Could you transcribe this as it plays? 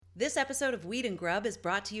This episode of Weed and Grub is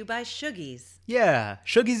brought to you by Shoogies. Yeah,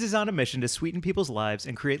 Shoogies is on a mission to sweeten people's lives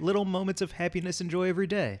and create little moments of happiness and joy every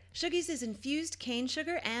day. Shoogies is infused cane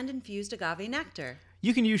sugar and infused agave nectar.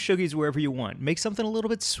 You can use Shoogies wherever you want. Make something a little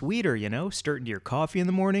bit sweeter, stir it into your coffee in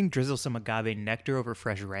the morning, drizzle some agave nectar over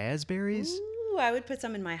fresh raspberries. Ooh, I would put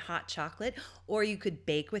some in my hot chocolate, or you could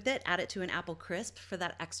bake with it, add it to an apple crisp for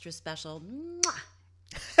that extra special mwah.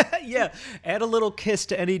 Yeah, add a little kiss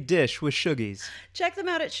to any dish with Shoogies. Check them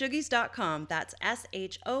out at shoogies.com. That's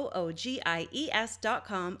SHOOGIES.com,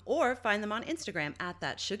 or find them on Instagram at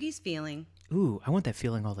that Shoogies feeling. Ooh, I want that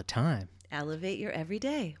feeling all the time. Elevate your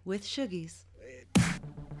everyday with Shoogies.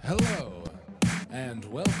 Hello, and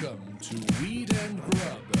welcome to Weed and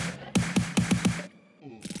Grub.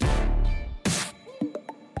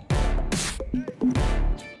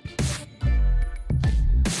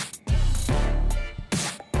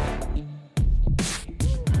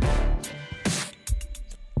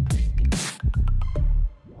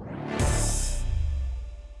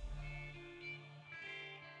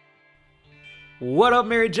 What up,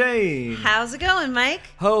 Mary Jane? How's it going, Mike?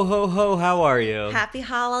 Ho, ho, ho, how are you? Happy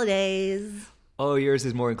holidays. Oh, yours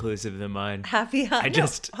is more inclusive than mine. Happy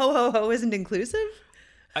just- ho ho ho isn't inclusive?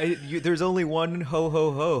 There's only one ho,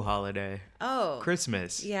 ho, ho holiday. Oh.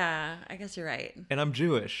 Christmas. Yeah, I guess you're right. And I'm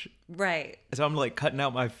Jewish. Right. So I'm like cutting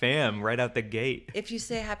out my fam right out the gate. If you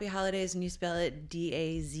say happy holidays and you spell it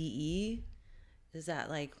D-A-Z-E, is that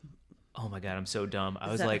like... Oh my God, I'm so dumb.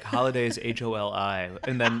 I was that- like, holidays, H-O-L-I.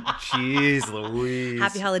 And then, jeez Louise.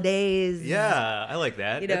 happy holidays? Yeah, I like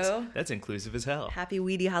that. You know? That's inclusive as hell. Happy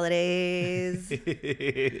weedy holidays.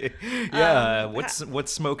 Yeah,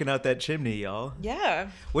 what's smoking out that chimney, y'all? Yeah.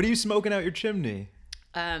 What are you smoking out your chimney?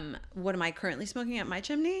 What am I currently smoking at my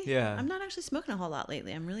chimney? Yeah. I'm not actually smoking a whole lot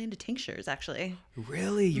lately. I'm really into tinctures, actually.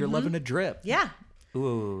 Really? You're loving a drip? Yeah.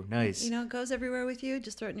 Ooh, nice. You know, it goes everywhere with you.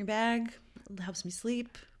 Just throw it in your bag. It helps me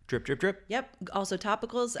sleep. Drip, drip, drip. Yep. Also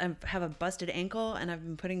topicals. I have a busted ankle, and I've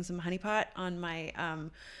been putting some honey pot on my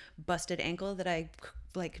busted ankle that I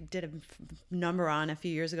did a number on a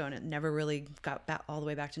few years ago, and it never really got back all the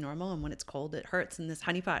way back to normal. And when it's cold, it hurts. And this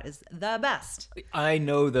honey pot is the best. I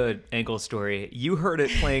know the ankle story. You heard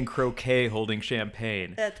it playing croquet holding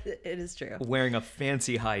champagne. It is true. Wearing a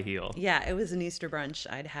fancy high heel. Yeah, it was an Easter brunch.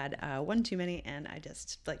 I'd had one too many, and I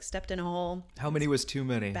just stepped in a hole. How many was too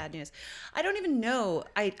many? Bad news. I don't even know.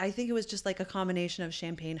 I think it was just like a combination of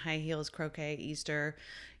champagne, high heels, croquet, Easter,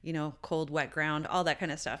 cold, wet ground, all that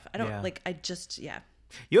kind of stuff. I don't Yeah.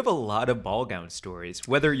 You have a lot of ball gown stories.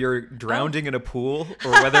 Whether you're drowning in a pool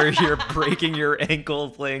or whether you're breaking your ankle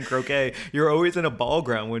playing croquet, you're always in a ball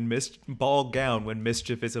gown when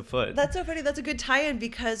mischief is afoot. That's so funny. That's a good tie-in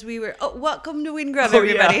because we were. Oh, welcome to Weed and Grub,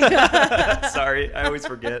 everybody. Yeah. Sorry, I always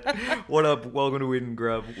forget. What up? Welcome to Weed and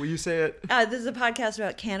Grub. Will you say it? This is a podcast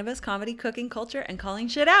about cannabis, comedy, cooking, culture, and calling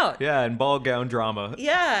shit out. Yeah, and ball gown drama.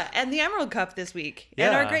 Yeah, and the Emerald Cup this week. Yeah.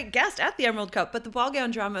 And our great guest at the Emerald Cup. But the ball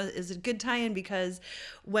gown drama is a good tie-in because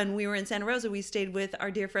when we were in Santa Rosa, we stayed with our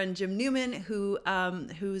dear friend Jim Newman,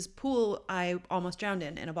 whose pool I almost drowned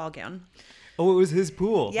in a ball gown. Oh, it was his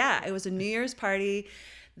pool. Yeah, it was a New Year's party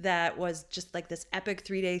that was just like this epic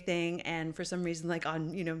 3-day thing. And for some reason, like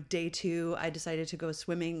on, day 2, I decided to go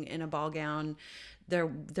swimming in a ball gown. There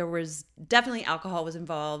was definitely alcohol was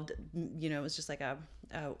involved. It was just like a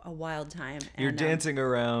wild time. You're dancing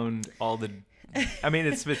around all the... I mean,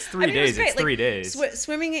 it's 3 it days. was great. It's 3 days.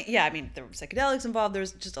 Swimming, yeah. I mean, there were psychedelics involved. There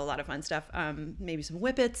was just a lot of fun stuff. Maybe some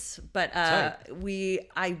whippets, but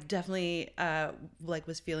I definitely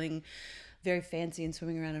was feeling very fancy, and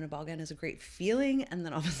swimming around in a ball gown is a great feeling. And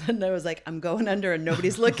then all of a sudden, I was like, I'm going under, and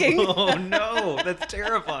nobody's looking. Oh no, that's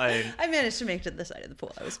terrifying. I managed to make it to the side of the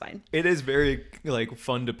pool. I was fine. It is very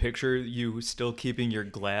fun to picture you still keeping your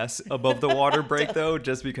glass above the water break though,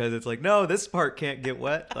 just because it's like, no, this part can't get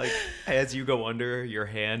wet. Like as you go under, your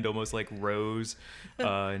hand almost like Rose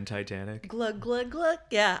in Titanic. Glug, glug, glug.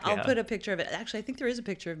 Yeah, I'll Yeah. put a picture of it. Actually, I think there is a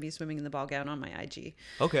picture of me swimming in the ball gown on my IG.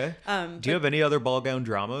 Okay. Do you have any other ball gown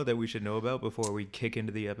drama that we should know about before we kick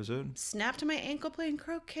into the episode? Snapped my ankle playing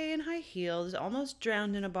croquet in high heels. Almost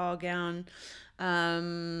drowned in a ball gown.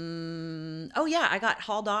 Oh yeah, I got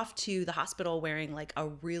hauled off to the hospital wearing like a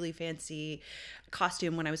really fancy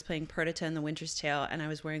costume when I was playing Perdita in The Winter's Tale, and I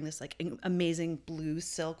was wearing this like amazing blue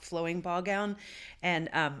silk flowing ball gown. And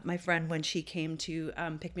my friend, when she came to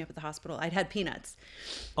pick me up at the hospital, I'd had peanuts.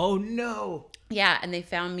 Oh no. Yeah, and they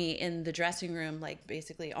found me in the dressing room, like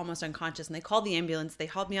basically almost unconscious, and they called the ambulance. They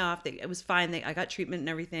hauled me off. It was fine. I got treatment and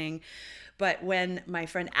everything. But when my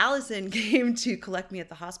friend Allison came to collect me at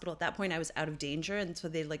the hospital, at that point I was out of danger, and so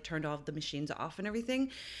they like turned all of the machines off and everything.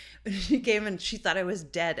 And she came and she thought I was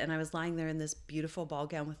dead, and I was lying there in this beautiful beautiful ball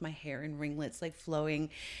gown with my hair in ringlets like flowing.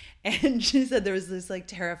 And she said there was this like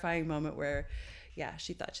terrifying moment where, yeah,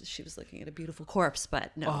 she thought she was looking at a beautiful corpse,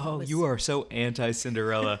 but no. Oh, you are so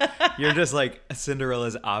anti-Cinderella. You're just like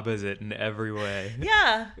Cinderella's opposite in every way.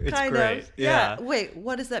 Yeah, It's kind great. of. Yeah. Wait,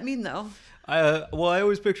 what does that mean though? Well, I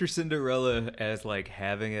always picture Cinderella as like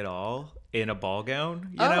having it all in a ball gown,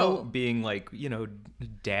 you know, being like, you know,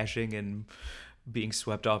 dashing and being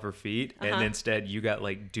swept off her feet. And instead you got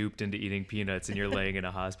like duped into eating peanuts and you're laying in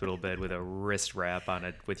a hospital bed with a wrist wrap on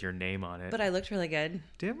it with your name on it. But I looked really good.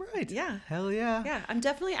 Damn right. Yeah. Hell yeah. Yeah, I'm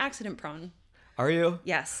definitely accident prone. Are you?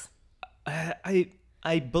 Yes.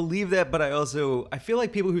 I believe that, but I feel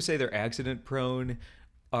like people who say they're accident prone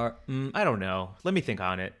are, I don't know. Let me think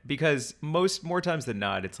on it, because more times than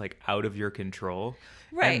not, it's like out of your control.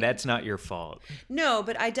 Right. And that's not your fault. No,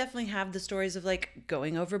 but I definitely have the stories of like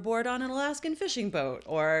going overboard on an Alaskan fishing boat,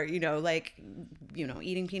 or, you know, like, you know,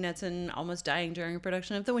 eating peanuts and almost dying during a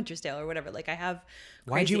production of The Winter's Tale or whatever. Like I have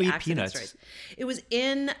Why'd crazy you eat accident peanuts? stories. It was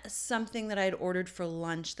in something that I had ordered for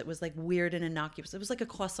lunch that was like weird and innocuous. It was like a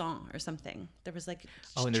croissant or something. There was like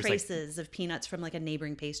and there's, traces of peanuts from like a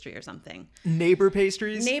neighboring pastry or something. Neighbor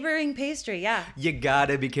pastries? Neighboring pastry, yeah. You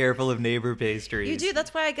gotta be careful of neighbor pastries. You do.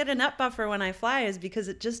 That's why I get a nut buffer when I fly, is because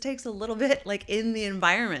it just takes a little bit like in the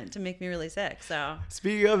environment to make me really sick. So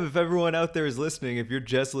Speaking of, if everyone out there is listening, if you're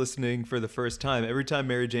just listening for the first time, every time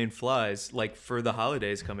Mary Jane flies, like for the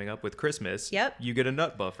holidays coming up with Christmas, Yep. you get a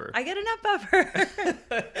nut buffer. I get a nut buffer,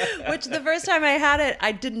 which the first time I had it,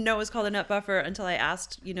 I didn't know it was called a nut buffer until I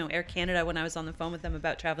asked, you know, Air Canada when I was on the phone with them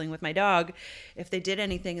about traveling with my dog, if they did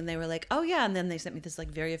anything, and they were like, oh yeah, and then they sent me this like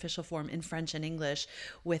very official form in French and English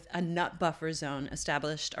with a nut buffer zone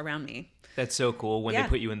established around me. That's so cool when Yeah. they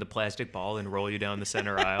put you in the plastic ball and roll you down the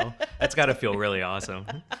center aisle. That's got to feel really awesome.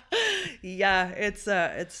 Yeah,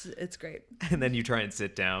 it's great. And then you try and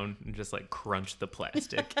sit down and just like crunch the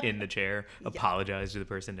plastic in the chair, apologize to the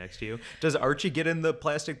person next to you. Does Archie get in the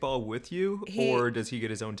plastic ball with you, or does he get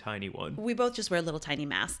his own tiny one? We both just wear little tiny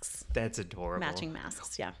masks, That's adorable. matching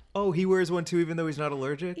masks. Yeah. Oh, he wears one too, even though he's not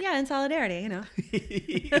allergic? Yeah, in solidarity, you know.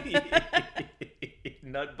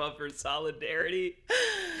 Nut buffer solidarity.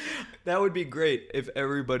 That would be great if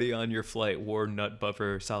everybody on your flight wore nut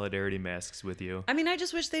buffer solidarity masks with you. I mean, I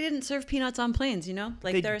just wish they didn't serve peanuts on planes, you know?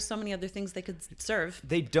 Like, They- there are so many other things they could serve.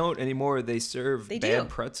 They don't anymore. They serve They bad do.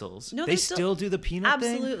 pretzels. No, they they still, still- do the peanut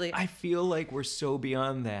thing? Absolutely. I feel like we're so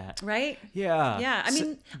beyond that. Right? Yeah. Yeah, I So-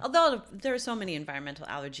 mean, although there are so many environmental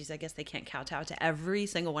allergies, I guess they can't kowtow to every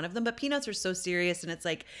single one of them. But peanuts are so serious, and it's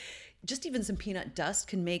like, just even some peanut dust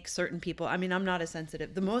can make certain people. I mean, I'm not as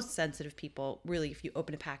sensitive. The most sensitive people, really, if you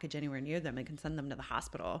open a package anywhere near them, it can send them to the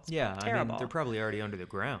hospital. It's yeah, terrible. I mean, they're probably already under the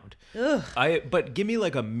ground. Ugh. But give me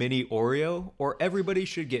like a mini Oreo, or everybody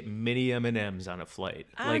should get mini M&Ms on a flight.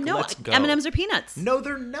 Like, no, let's go. M&Ms are peanuts. No,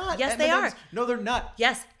 they're not. Yes, they M&Ms. are. No, they're not.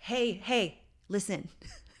 Yes. Hey, listen.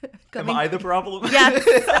 Am I the problem? Yes.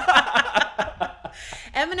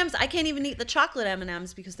 M&Ms, I can't even eat the chocolate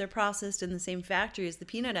M&Ms because they're processed in the same factory as the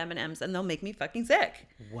peanut M&Ms, and they'll make me fucking sick.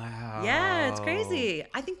 Wow. Yeah, it's crazy.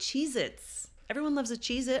 I think Cheez-Its. Everyone loves a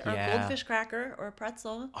Cheez-It or Yeah. a goldfish cracker or a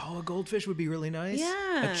pretzel. Oh, a goldfish would be really nice.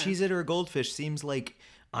 Yeah. A Cheez-It or a goldfish seems like,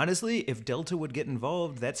 honestly, if Delta would get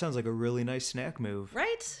involved, that sounds like a really nice snack move.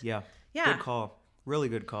 Right? Yeah. Yeah. Good call. Really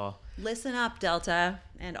good call. Listen up, Delta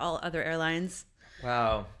and all other airlines.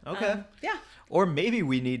 Wow. Okay. Yeah. Or maybe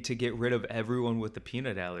we need to get rid of everyone with the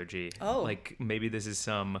peanut allergy. Oh. Like maybe this is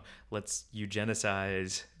let's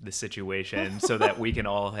eugenicize the situation so that we can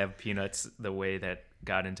all have peanuts the way that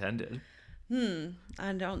God intended.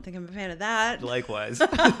 I don't think I'm a fan of that. Likewise.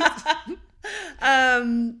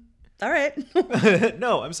 All right.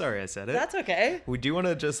 No, I'm sorry I said it. That's okay. Do you want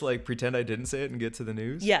to just like pretend I didn't say it and get to the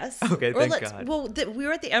news? Yes. Okay, Or thank God. Well, we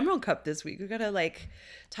were at the Emerald Cup this week. We got to like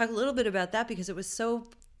talk a little bit about that because it was so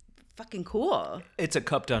fucking cool. It's a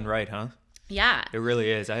cup done right, huh? Yeah. It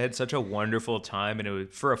really is. I had such a wonderful time, and it was,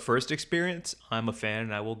 for a first experience, I'm a fan,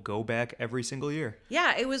 and I will go back every single year.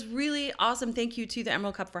 Yeah, it was really awesome. Thank you to the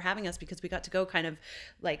Emerald Cup for having us because we got to go kind of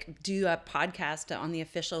like do a podcast on the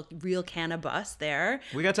official Real Canna bus there.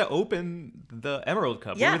 We got to open the Emerald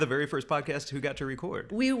Cup. Yeah. We were the very first podcast who got to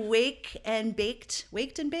record. We waked and baked.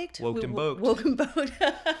 Woked and We- boked. Woke and boked.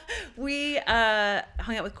 We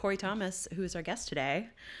hung out with Corey Thomas, who is our guest today.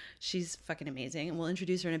 She's fucking amazing, and we'll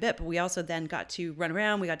introduce her in a bit. But we also then got to run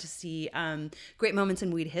around. We got to see Great Moments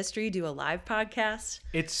in Weed History, do a live podcast.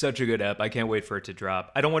 It's such a good app. I can't wait for it to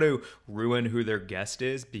drop. I don't want to ruin who their guest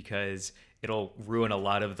is because it'll ruin a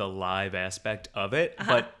lot of the live aspect of it.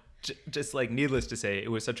 But just like needless to say,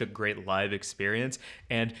 it was such a great live experience.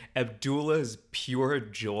 And Abdullah's pure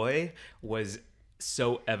joy was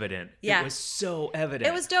so evident. Yeah. It was so evident.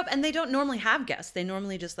 It was dope. And they don't normally have guests. They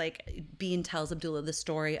normally just like Bean tells Abdullah the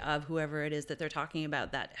story of whoever it is that they're talking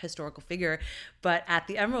about, that historical figure. But at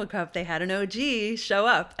the Emerald Cup, they had an OG show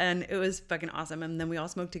up and it was fucking awesome. And then we all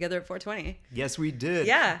smoked together at 420. Yes, we did.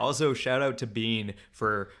 Yeah. Also, shout out to Bean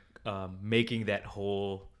for making that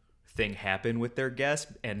whole thing happen with their guests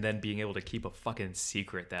and then being able to keep a fucking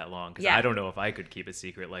secret that long. Because Yeah. I don't know if I could keep a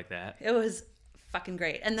secret like that. It was fucking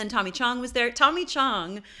great. And then Tommy Chong was there. Tommy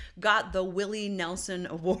Chong got the Willie Nelson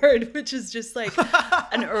Award, which is just like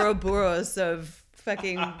an Ouroboros of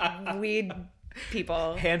fucking weed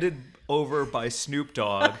people. Handed over by Snoop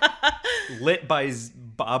Dogg, lit by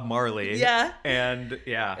Bob Marley. Yeah. And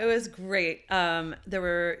yeah. It was great. There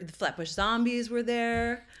were the Flatbush Zombies were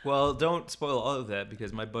there. Well, don't spoil all of that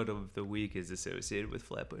because my butt of the week is associated with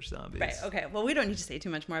Flatbush Zombies. Right. Okay. Well, we don't need to say too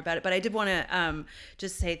much more about it, but I did want to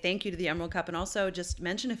just say thank you to the Emerald Cup and also just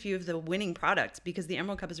mention a few of the winning products because the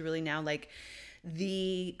Emerald Cup is really now like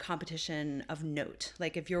the competition of note.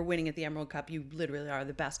 Like if you're winning at the Emerald Cup, you literally are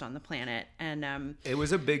the best on the planet. And it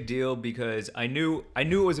was a big deal because I knew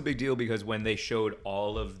it was a big deal because when they showed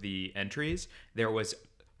all of the entries, there was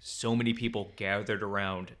so many people gathered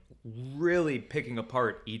around really picking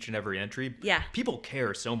apart each and every entry. Yeah. People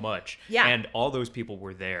care so much. Yeah. And all those people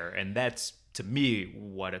were there. And that's, to me,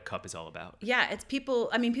 what a cup is all about. yeah, it's people,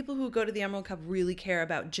 I mean, people who go to the Emerald Cup really care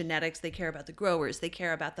about genetics. They care about the growers. They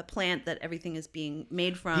care about the plant that everything is being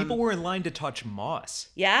made from. People were in line to touch moss.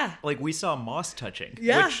 Yeah. Like we saw moss touching,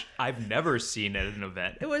 Yeah. which I've never seen at an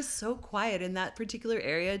event. It was so quiet in that particular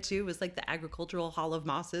area too. It was like the agricultural hall of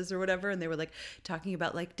mosses or whatever. And they were like talking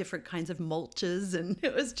about like different kinds of mulches. And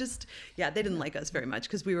it was just, yeah, they didn't like us very much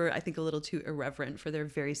because we were, I think, a little too irreverent for their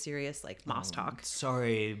very serious like moss talk.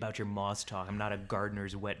 Sorry about your moss talk. I'm not a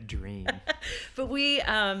gardener's wet dream. But we,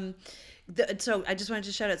 so I just wanted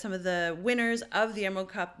to shout out some of the winners of the Emerald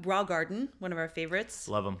Cup. Raw Garden, one of our favorites.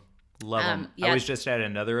 Love them. Love them. yeah. I was just at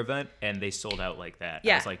another event and they sold out like that.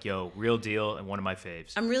 Yeah. I was like, yo, real deal and one of my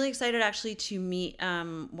faves. I'm really excited actually to meet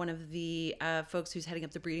one of the folks who's heading up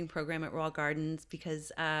the breeding program at Raw Gardens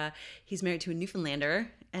because he's married to a Newfoundlander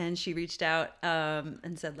and she reached out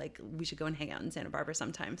and said like we should go and hang out in Santa Barbara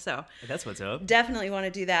sometime. So That's what's up. definitely want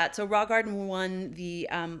to do that. So Raw Garden won the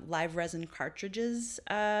live resin cartridges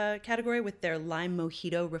category with their Lime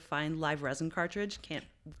Mojito refined live resin cartridge. Can't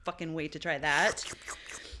fucking wait to try that.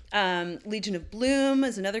 Legion of Bloom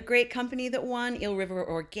is another great company that won. Eel River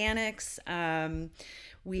Organics.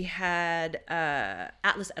 We had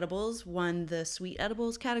Atlas Edibles won the sweet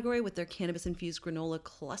edibles category with their cannabis infused granola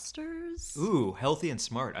clusters. Ooh, healthy and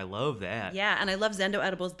smart. I love that. Yeah, and I love Zendo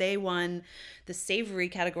Edibles. They won the savory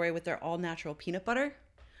category with their all natural peanut butter,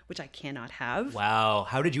 which I cannot have. Wow.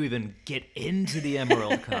 How did you even get into the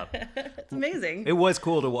Emerald Cup? It's amazing. It was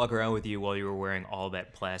cool to walk around with you while you were wearing all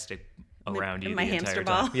that plastic around you my the hamster entire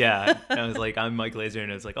time. ball. Yeah. And I was like, I'm Mike Laser,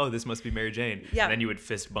 and I was like, oh, this must be Mary Jane. Yeah. And then you would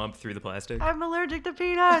fist bump through the plastic. I'm allergic to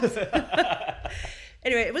peanuts.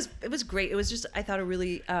 Anyway, it was great. It was just, I thought, a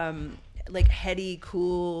really like heady,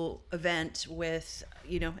 cool event with,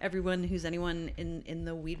 you know, everyone who's anyone in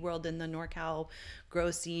the weed world in the NorCal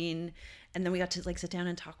grow scene. And then we got to like sit down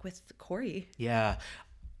and talk with Corey. Yeah.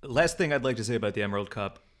 Last thing I'd like to say about the Emerald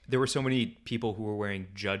Cup, there were so many people who were wearing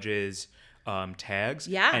judges' tags.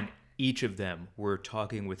 Yeah. And each of them were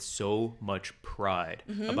talking with so much pride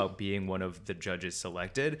about being one of the judges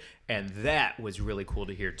selected. And that was really cool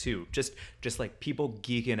to hear too. Just like people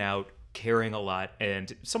geeking out, caring a lot.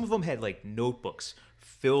 And some of them had like notebooks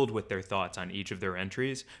filled with their thoughts on each of their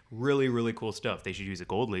entries. Really, really cool stuff. They should use a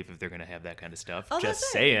gold leaf if they're going to have that kind of stuff. Oh, Just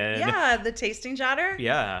that's it. saying. Yeah, the tasting jotter.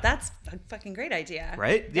 Yeah. That's a fucking great idea.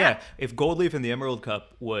 Right? Yeah. If Gold Leaf and the Emerald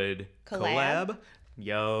Cup would Collab?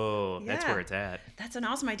 yo, that's Yeah. where it's at. That's an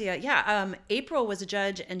awesome idea. Yeah. April was a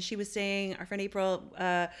judge, and she was saying, our friend April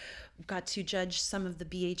got to judge some of the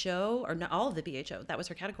BHO, or not all of the BHO. That was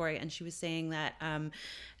her category. And she was saying that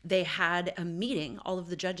they had a meeting, all of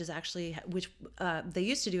the judges actually, which they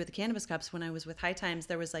used to do at the Cannabis Cups when I was with High Times.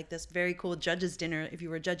 There was like this very cool judges dinner. If you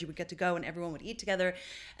were a judge, you would get to go and everyone would eat together.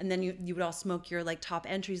 And then you would all smoke your like top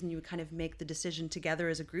entries and you would kind of make the decision together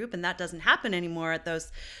as a group. And that doesn't happen anymore at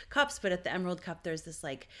those cups. But at the Emerald Cup, there's this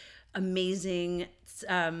like amazing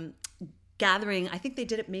gathering. I think they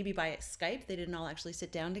did it maybe by Skype. They didn't all actually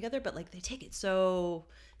sit down together, but like they take it so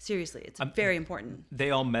seriously. It's very important. They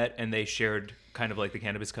all met and they shared kind of like the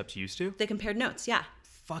Cannabis Cups used to. They compared notes. Yeah.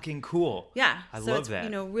 Fucking cool. Yeah. I so love it's, that. You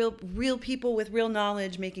know, real people with real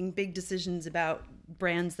knowledge making big decisions about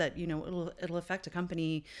brands that, you know, it'll affect a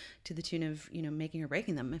company to the tune of, you know, making or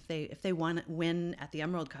breaking them. If they win at the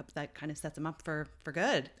Emerald Cup, that kind of sets them up for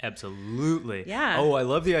good. Absolutely. Yeah. Oh, I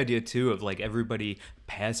love the idea too of like everybody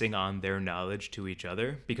passing on their knowledge to each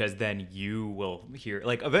other, because then you will hear,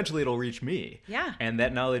 like, eventually it'll reach me. Yeah. And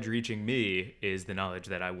that knowledge reaching me is the knowledge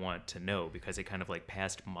that I want to know, because it kind of like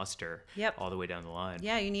passed muster all the way down the line.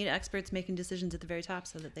 Yeah, you need experts making decisions at the very top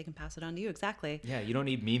so that they can pass it on to you. Exactly. Yeah, you don't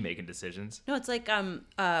need me making decisions. No, it's like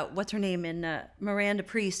what's her name in Miranda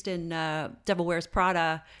Priest in Devil Wears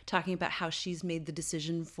Prada, talking about how she's made the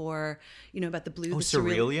decision for, you know, about the blue,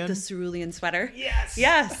 cerulean? the cerulean sweater. Yes.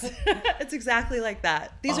 Yes. It's exactly like that.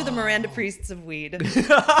 These are the Miranda Priests of weed.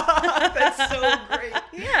 That's so great.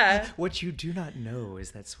 Yeah. What you do not know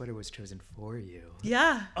is that sweater was chosen for you.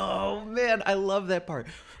 Yeah. Oh man, I love that part.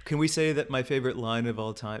 Can we say that my favorite line of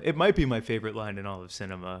all time? It might be my favorite line in all of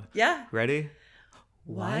cinema. Yeah. Ready?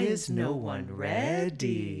 Why is no one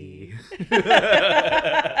ready?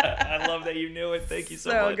 I love that you knew it. Thank you so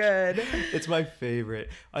much. So good. It's my favorite.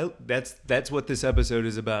 That's what this episode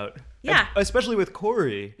is about. Yeah. Especially with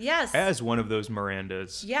Corey. Yes. As one of those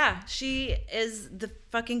Mirandas. Yeah, she is the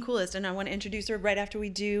fucking coolest, and I want to introduce her right after we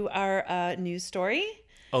do our news story.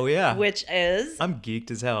 Oh yeah. Which is... I'm geeked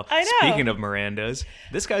as hell. I know. Speaking of Mirandas,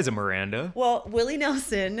 this guy's a Miranda. Well, Willie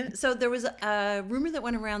Nelson. So there was a rumor that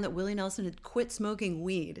went around that Willie Nelson had quit smoking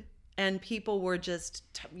weed. And people were just,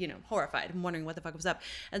 you know, horrified and wondering what the fuck was up.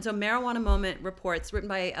 And so Marijuana Moment reports, written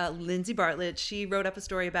by Lindsay Bartlett, she wrote up a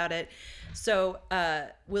story about it. So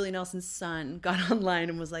Willie Nelson's son got online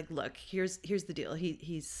and was like, look, here's the deal.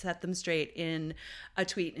 He set them straight in a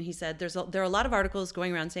tweet. And he said, there are a lot of articles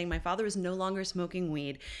going around saying my father is no longer smoking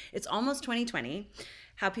weed. It's almost 2020.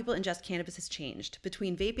 How people ingest cannabis has changed.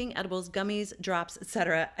 Between vaping, edibles, gummies, drops,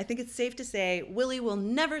 etc., I think it's safe to say Willie will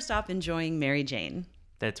never stop enjoying Mary Jane.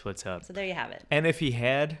 That's what's up. So there you have it. And if he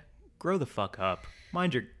had, grow the fuck up.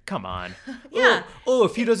 Come on. Yeah. Oh,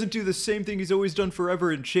 if he doesn't do the same thing he's always done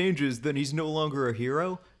forever and changes, then he's no longer a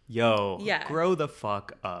hero? Yo, Yeah. grow the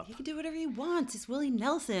fuck up. He can do whatever he wants. It's Willie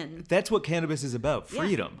Nelson. That's what cannabis is about.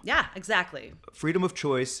 Freedom. Yeah, exactly. Freedom of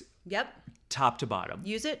choice, Yep. top to bottom.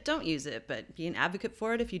 Use it, don't use it, but be an advocate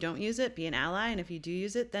for it. If you don't use it, be an ally. And if you do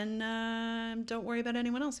use it, then don't worry about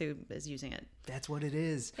anyone else who is using it. That's what it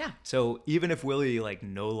is. Yeah. So even if Willie like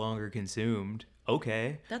no longer consumed,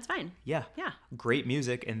 okay. That's fine. Yeah. Yeah. Great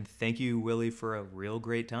music, and thank you, Willie, for a real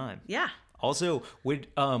great time. Yeah. Also, would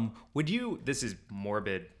you, this is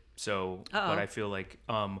morbid, so but I feel like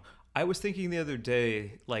I was thinking the other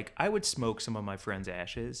day, like, I would smoke some of my friends'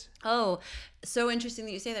 ashes. Oh, so interesting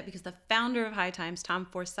that you say that, because the founder of High Times, Tom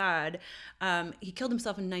Forcade, he killed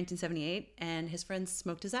himself in 1978, and his friends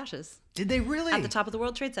smoked his ashes Did they really? at the top of the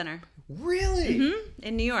World Trade Center Really?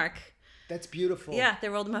 in New York. That's beautiful. Yeah, they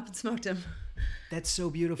rolled him up and smoked him. That's so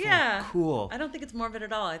beautiful. Yeah. Cool. I don't think it's morbid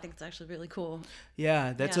at all. I think it's actually really cool.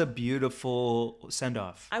 Yeah, that's Yeah. a beautiful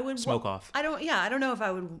send-off. I would Smoke off. I don't know if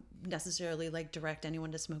I would necessarily like direct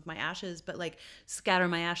anyone to smoke my ashes, but like scatter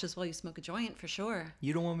my ashes while you smoke a joint for sure.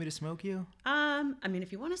 You don't want me to smoke you? I mean,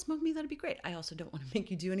 if you want to smoke me, that'd be great. I also don't want to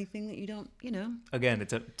make you do anything that you don't, you know. Again,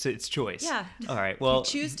 it's choice. Yeah. All right. Well,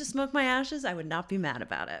 If you choose to smoke my ashes, I would not be mad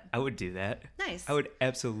about it. I would do that. Nice. I would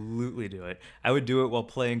absolutely do it. I would do it while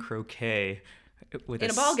playing croquet with In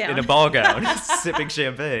a ball gown. In a ball gown, sipping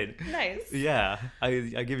champagne. Nice. Yeah, I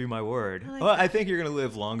give you my word. like Well, I think you're gonna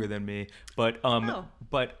live longer than me, but Oh.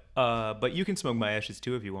 but you can smoke my ashes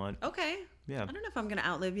too if you want. Okay. Yeah. I don't know if I'm gonna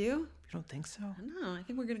outlive you. You don't think so? No, I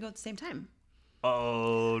think we're gonna go at the same time.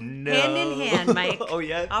 Oh no! Hand in hand, Mike. Oh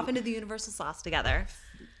yeah. Off into the universal sauce together.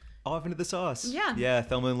 Off into the sauce. Yeah. Yeah,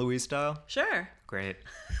 Thelma and Louise style. Sure. Great.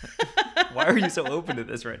 Why are you so open to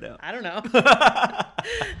this right now? I don't know.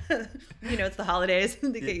 You know, it's the holidays.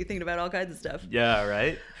 They get you thinking about all kinds of stuff. Yeah,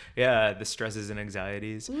 right? Yeah, the stresses and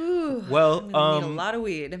anxieties. Ooh, Well, I'm gonna need a lot of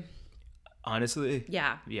weed. honestly,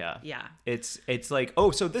 Yeah. yeah. Yeah. It's like,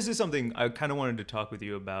 oh, so this is something I kind of wanted to talk with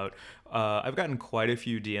you about. I've gotten quite a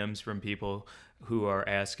few DMs from people who are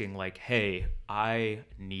asking like, hey, I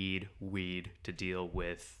need weed to deal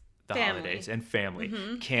with the Family. holidays and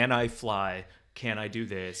family. Can I fly? Can I do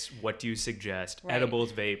this? What do you suggest? Right.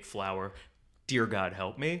 Edibles, vape, flower. Dear God,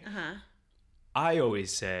 help me. Uh-huh. I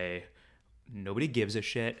always say, nobody gives a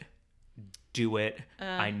shit. Do it.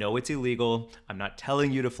 I know it's illegal. I'm not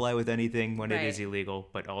telling you to fly with anything when it is Right. illegal,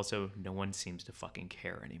 but also no one seems to fucking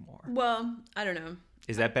care anymore. Well, I don't know.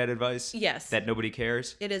 Is that bad advice? Yes. That nobody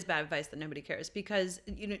cares? It is bad advice that nobody cares, because,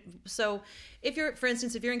 you know, so if you're, for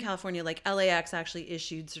instance, if you're in California, like LAX actually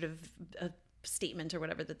issued sort of a statement or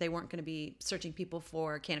whatever that they weren't going to be searching people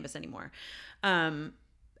for cannabis anymore.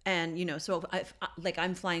 And, so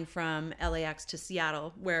I'm flying from LAX to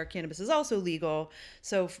Seattle, where cannabis is also legal.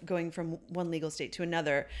 So going from one legal state to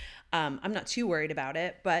another, I'm not too worried about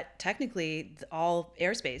it. But technically, all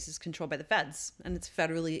airspace is controlled by the feds, and it's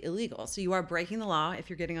federally illegal. So you are breaking the law if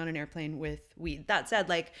you're getting on an airplane with weed. That said,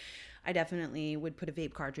 I definitely would put a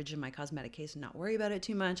vape cartridge in my cosmetic case and not worry about it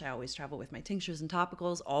too much. I always travel with my tinctures and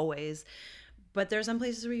topicals, always. But there's some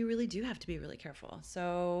places where you really do have to be really careful.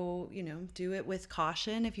 So, do it with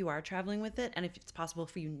caution if you are traveling with it. And if it's possible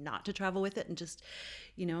for you not to travel with it and just,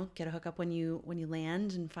 get a hookup when you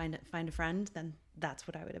land and find a friend, then that's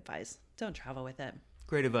what I would advise. Don't travel with it.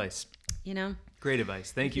 Great advice. Great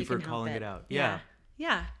advice. Thank you for calling it out. Yeah.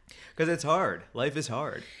 Yeah. Because it's hard. Life is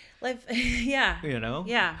hard. Yeah.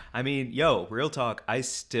 Yeah. I mean, real talk. I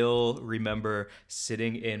still remember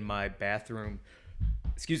sitting in my bathroom,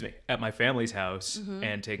 at my family's house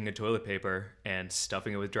and taking a toilet paper and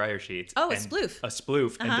stuffing it with dryer sheets. Oh, a sploof. A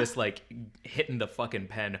sploof. And just hitting the fucking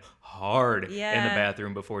pen hard in the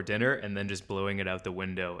bathroom before dinner and then just blowing it out the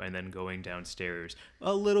window and then going downstairs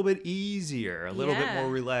a little bit easier, a little bit more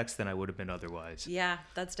relaxed than I would have been otherwise. Yeah,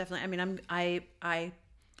 that's definitely, I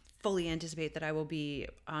fully anticipate that I will be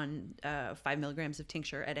on 5 milligrams of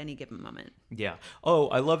tincture at any given moment. Yeah. Oh,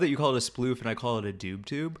 I love that you call it a sploof and I call it a doob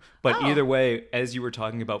tube. But either way, as you were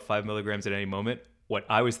talking about 5 milligrams at any moment, what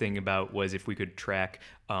I was thinking about was if we could track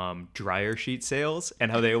dryer sheet sales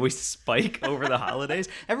and how they always spike over the holidays.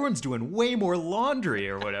 Everyone's doing way more laundry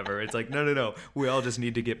or whatever. It's like, no. We all just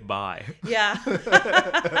need to get by. Yeah.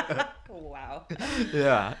 Wow.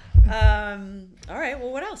 Yeah. All right.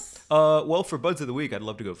 Well, what else? Well, for Buds of the Week, I'd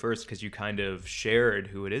love to go first because you kind of shared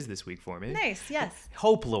who it is this week for me. Nice. Yes.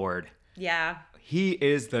 Hope Lord. Yeah. He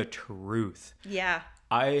is the truth. Yeah.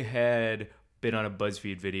 I had been on a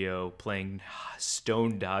BuzzFeed video playing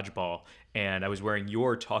Stone Dodgeball, and I was wearing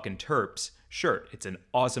your Talkin' Terps shirt. It's an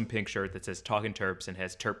awesome pink shirt that says Talkin' Terps and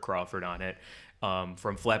has Terp Crawford on it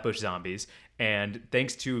from Flatbush Zombies. And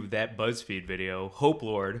thanks to that BuzzFeed video, Hope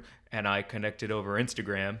Lord and I connected over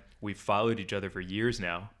Instagram. We've followed each other for years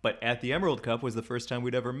now, but at the Emerald Cup was the first time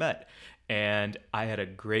we'd ever met. And I had a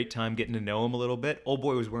great time getting to know him a little bit. Old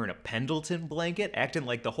boy was wearing a Pendleton blanket, acting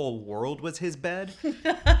like the whole world was his bed.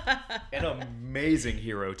 An amazing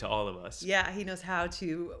hero to all of us. Yeah, he knows how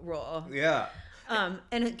to roll. Yeah.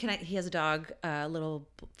 And he has a dog, a little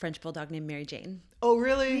French bulldog named Mary Jane. Oh,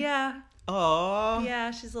 really? Yeah. Aww.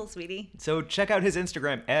 Yeah, she's a little sweetie. So check out his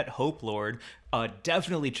Instagram at Hope Lord.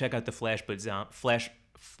 Definitely check out the Flatbush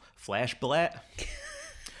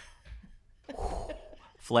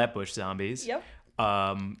Zombies. Yep.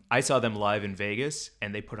 I saw them live in Vegas,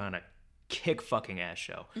 and they put on a kick fucking ass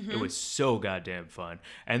show. It was so goddamn fun.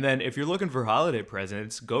 And then if you're looking for holiday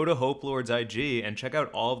presents, go to Hope Lord's IG and check out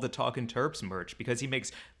all of the Talkin' Terps merch because he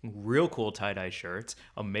makes real cool tie-dye shirts,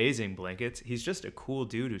 amazing blankets. He's just a cool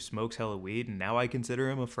dude who smokes hella weed, and now I consider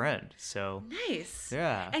him a friend. So nice.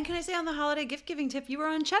 Yeah. And can I say on the holiday gift giving tip, you were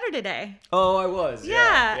on Cheddar today. Oh, I was.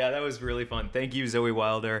 Yeah. Yeah, that was really fun. Thank you, Zoe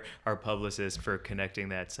Wilder, our publicist, for connecting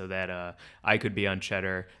that so that I could be on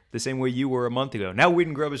Cheddar the same way you were a month ago. Now Weed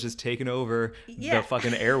and Grub is just taking over the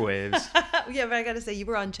fucking airwaves. Yeah, but I gotta say, you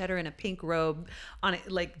were on Cheddar in a pink robe, on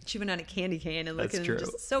it, like chewing on a candy cane and looking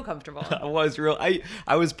just so comfortable. I was real.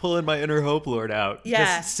 I was pulling my inner Hope Lord out.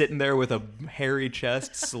 Yeah. Just sitting there with a hairy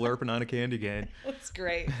chest, slurping on a candy cane. That's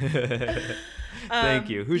great. Thank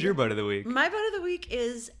you. Who's your Bud of the Week? My Bud of the Week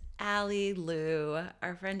is Allie Lou,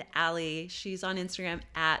 our friend Allie. She's on Instagram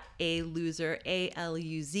at @aluzer,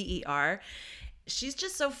 ALUZER. She's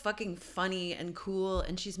just so fucking funny and cool,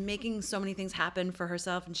 and she's making so many things happen for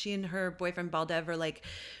herself. And she and her boyfriend Baldev are like,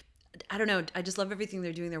 I don't know, I just love everything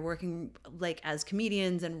they're doing. They're working like as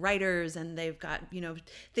comedians and writers, and they've got,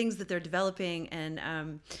 things that they're developing. And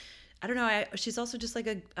I don't know, she's also just like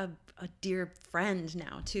a dear friend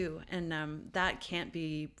now too. And that can't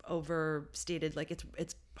be overstated. Like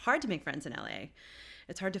it's hard to make friends in LA.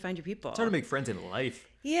 It's hard to find your people. It's hard to make friends in life.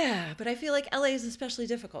 Yeah, but I feel like LA is especially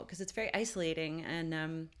difficult because it's very isolating,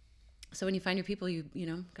 and so when you find your people, you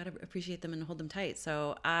gotta appreciate them and hold them tight.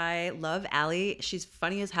 So I love Allie. She's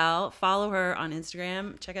funny as hell. Follow her on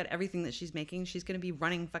Instagram. Check out everything that she's making. She's gonna be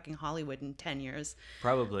running fucking Hollywood in 10 years.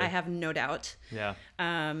 Probably. I have no doubt. Yeah.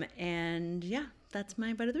 And yeah, that's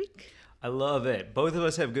my Bud of the Week. I love it. Both of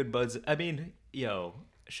us have good buds. I mean,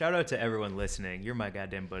 shout out to everyone listening. You're my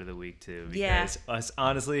goddamn Bud of the Week too. Because us,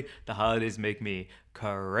 honestly, the holidays make me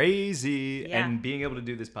crazy. Yeah. And being able to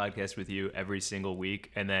do this podcast with you every single week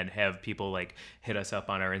and then have people like hit us up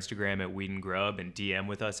on our Instagram at Weed and Grub and DM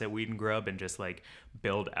with us at Weed and Grub and just like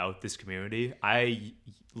build out this community. I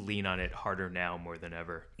lean on it harder now more than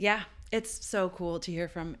ever. Yeah. It's so cool to hear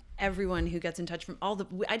from everyone who gets in touch from all the.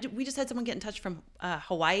 We just had someone get in touch from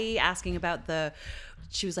Hawaii asking about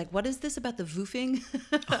she was like, "What is this about the voofing?"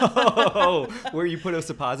 Oh, where you put a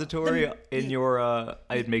suppository in your.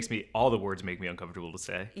 It makes me, all the words make me uncomfortable to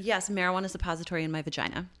say. Yes, marijuana suppository in my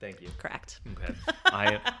vagina. Thank you. Correct. Okay.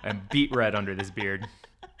 I'm beet red under this beard.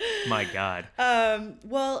 My God.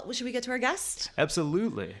 Well, should we get to our guest?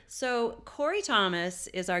 Absolutely. So Corey Thomas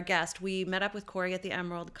is our guest. We met up with Corey at the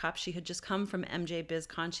Emerald Cup. She had just come from MJ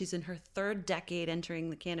BizCon. She's in her third decade entering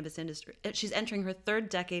the cannabis industry. She's entering her third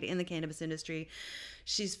decade in the cannabis industry.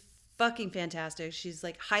 She's fucking fantastic. She's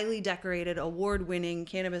like highly decorated, award-winning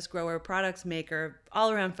cannabis grower, products maker, all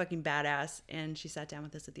around fucking badass. And she sat down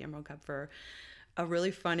with us at the Emerald Cup for a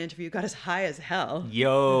really fun interview. Got us high as hell.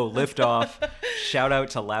 Yo, lift off. Shout out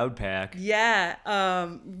to Loud Pack. Yeah,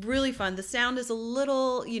 really fun. The sound is a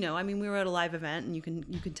little, we were at a live event and you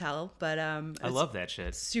can tell, but I love that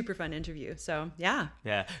shit. Super fun interview. So yeah.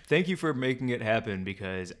 Yeah. Thank you for making it happen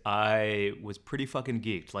because I was pretty fucking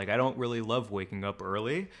geeked. Like I don't really love waking up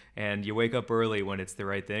early, and you wake up early when it's the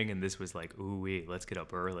right thing, and this was like, ooh-wee, let's get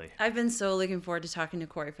up early. I've been so looking forward to talking to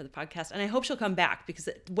Corey for the podcast, and I hope she'll come back because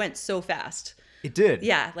it went so fast. It did.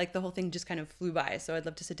 Yeah, like the whole thing just kind of flew by. So I'd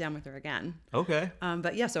love to sit down with her again. Okay.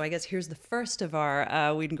 But yeah, so I guess here's the first of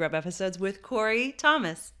our Weed and Grub episodes with Corey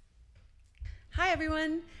Thomas. Hi,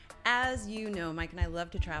 everyone. As you know, Mike and I love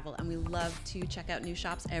to travel, and we love to check out new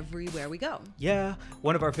shops everywhere we go. Yeah.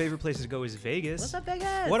 One of our favorite places to go is Vegas. What's up,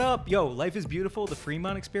 Vegas? What up? Yo, life is beautiful. The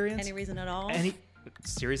Fremont experience. Any reason at all?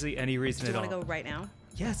 Seriously, any reason at all. Do you want to go right now?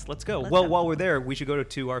 Yes, let's go. Let's go. While we're there, we should go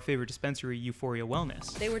to our favorite dispensary, Euphoria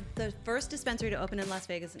Wellness. They were the first dispensary to open in Las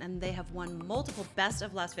Vegas, and they have won multiple Best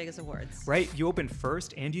of Las Vegas awards. Right? You open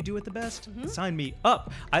first and you do it the best? Mm-hmm. Sign me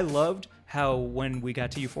up. I loved how when we got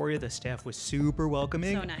to Euphoria, the staff was super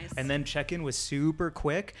welcoming. So nice. And then check-in was super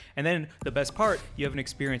quick. And then the best part, you have an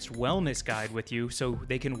experienced wellness guide with you so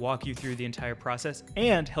they can walk you through the entire process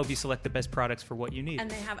and help you select the best products for what you need. And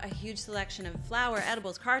they have a huge selection of flower,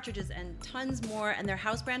 edibles, cartridges, and tons more. And their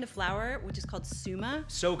house brand of flower, which is called Suma.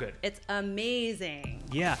 So good. It's amazing.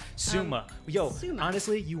 Yeah, Suma. Yo, Suma.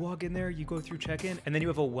 honestly, you walk in there, you go through check-in, and then you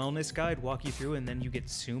have a wellness guide walk you through, and then you get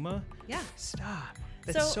Suma. Yeah. Stop.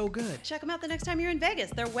 That's so good. Check them out the next time you're in Vegas.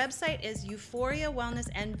 Their website is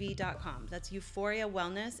euphoriawellnessnv.com. That's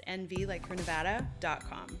euphoriawellnessnv, like for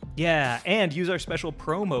Nevada.com. Yeah, and use our special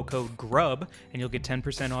promo code GRUB, and you'll get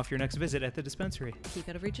 10% off your next visit at the dispensary. Keep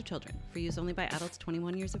out of reach of children. For use only by adults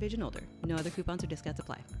 21 years of age and older. No other coupons or discounts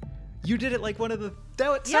apply. You did it like one of the...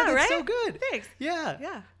 That Yeah, sounded right? so good. Thanks. Yeah.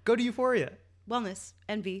 Yeah. Go to Euphoria.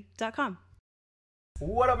 Wellnessnv.com.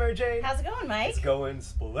 What up, Mary Jane? How's it going, Mike? It's going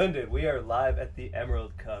splendid. We are live at the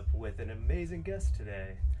Emerald Cup with an amazing guest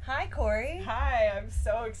today. Hi, Corey. Hi, I'm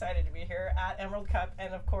so excited to be here at Emerald Cup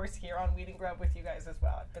and, of course, here on Weed and Grub with you guys as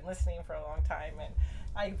well. I've been listening for a long time, and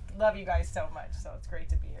I love you guys so much, so it's great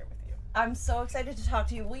to be here with you. I'm so excited to talk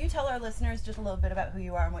to you. Will you tell our listeners just a little bit about who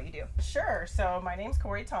you are and what you do? Sure. So my name's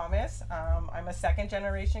Corey Thomas. I'm a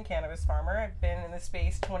second-generation cannabis farmer. I've been in the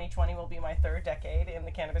space. 2020 will be my third decade in the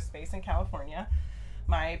cannabis space in California.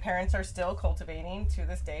 My parents are still cultivating to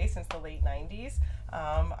this day since the late 90s.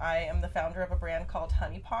 I am the founder of a brand called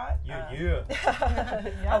Honey Pot. Yeah.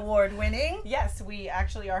 Award-winning. Yes, we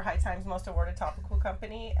actually are High Times Most Awarded Topical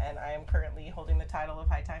Company, and I am currently holding the title of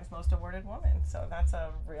High Times Most Awarded Woman. So that's a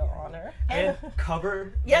real honor. And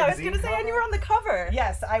cover. Yeah, I was going to say, and you were on the cover.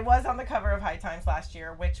 Yes, I was on the cover of High Times last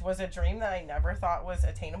year, which was a dream that I never thought was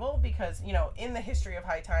attainable because, in the history of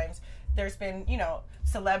High Times, there's been,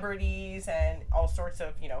 celebrities and all sorts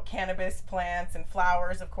of, cannabis plants and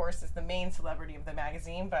flowers, of course, is the main celebrity of the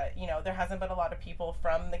magazine. But, there hasn't been a lot of people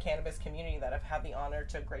from the cannabis community that have had the honor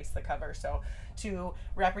to grace the cover. So to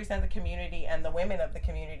represent the community and the women of the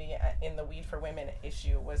community in the Weed for Women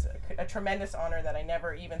issue was a tremendous honor that I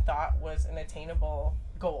never even thought was an attainable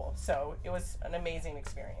goal. So it was an amazing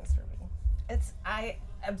experience for me. I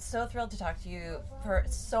am so thrilled to talk to you for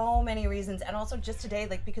so many reasons, and also just today,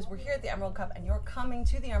 because we're here at the Emerald Cup, and you're coming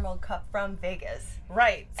to the Emerald Cup from Vegas.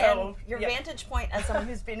 Right. So your vantage point as someone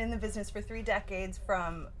who's been in the business for 3 decades,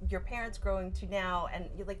 from your parents growing to now, and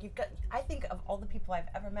you've got. I think of all the people I've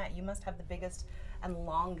ever met, you must have the biggest and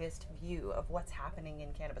longest view of what's happening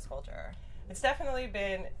in cannabis culture. It's definitely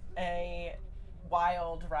been a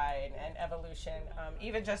wild ride and evolution.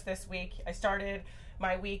 Even just this week, I started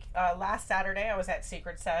my week last Saturday. I was at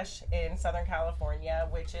Secret Sesh in Southern California,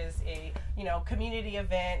 which is a community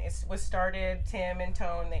event. It was started, Tim and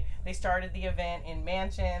Tone, they started the event in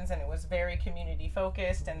mansions, and it was very community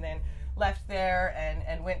focused, and then left there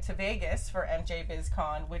and went to Vegas for MJ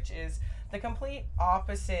BizCon, which is the complete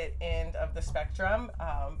opposite end of the spectrum.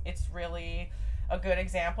 It's really a good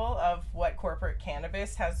example of what corporate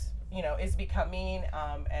cannabis has, is becoming,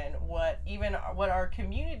 and what our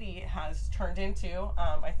community has turned into.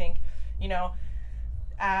 I think,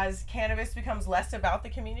 as cannabis becomes less about the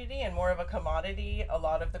community and more of a commodity, a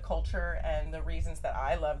lot of the culture and the reasons that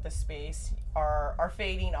I love the space are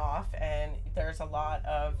fading off, and there's a lot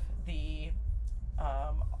of the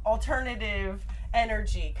alternative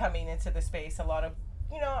energy coming into the space. A lot of,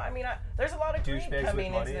 there's a lot of greed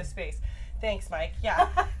coming into the space. Thanks, Mike. Yeah.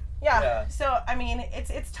 Yeah. So,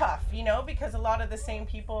 it's tough, because a lot of the same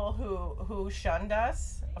people who shunned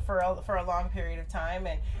us for a long period of time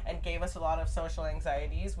and gave us a lot of social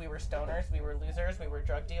anxieties. We were stoners, we were losers, we were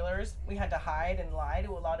drug dealers. We had to hide and lie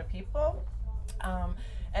to a lot of people.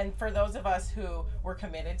 And for those of us who were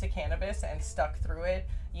committed to cannabis and stuck through it,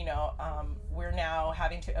 we're now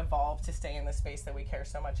having to evolve to stay in the space that we care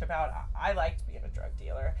so much about. I liked being a drug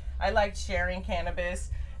dealer. I liked sharing cannabis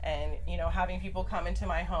and, having people come into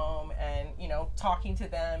my home and, talking to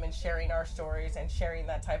them and sharing our stories and sharing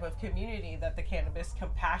that type of community that the cannabis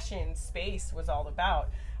compassion space was all about.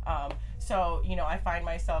 So, I find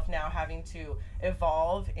myself now having to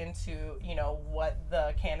evolve into, what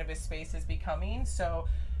the cannabis space is becoming. So,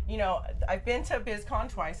 I've been to BizCon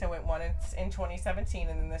twice. I went one in 2017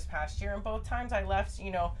 and then this past year. And both times I left,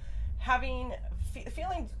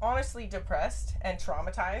 feeling honestly depressed and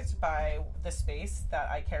traumatized by the space that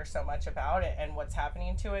I care so much about and what's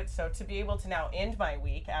happening to it. So to be able to now end my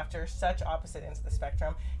week after such opposite ends of the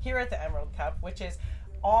spectrum here at the Emerald Cup, which is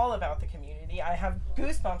all about the community. I have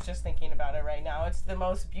goosebumps just thinking about it right now. It's the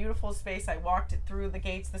most beautiful space. I walked through the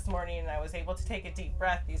gates this morning and I was able to take a deep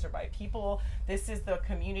breath. These are my people. This is the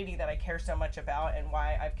community that I care so much about and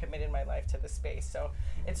why I've committed my life to the space. So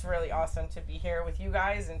it's really awesome to be here with you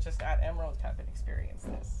guys and just at Emerald Cup and experience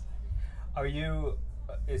this. Are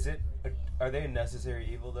they a necessary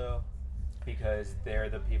evil though? Because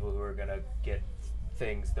they're the people who are gonna get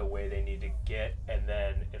things the way they need to get, and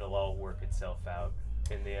then it'll all work itself out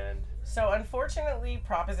in the end. So unfortunately,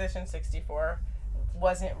 Proposition 64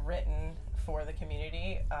 wasn't written for the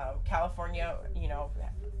community. California,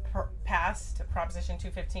 passed Proposition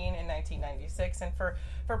 215 in 1996, and for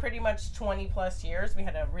pretty much 20 plus years, we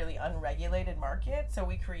had a really unregulated market. So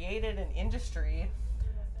we created an industry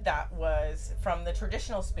that was from the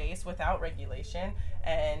traditional space without regulation.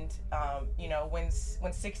 And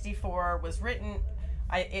when 64 was written,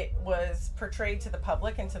 it was portrayed to the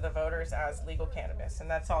public and to the voters as legal cannabis, and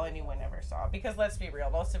that's all anyone ever saw. Because let's be real,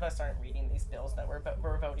 most of us aren't reading these bills that we're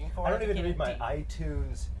voting for. I don't even read my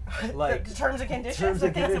iTunes the terms and conditions.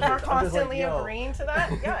 We're constantly agreeing to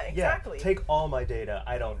that. Yeah, exactly. Yeah, take all my data.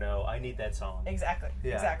 I don't know. I need that song.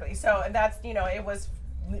 Exactly. So that's it was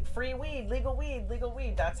free weed, legal weed, legal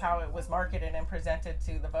weed. That's how it was marketed and presented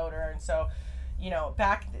to the voter. And so,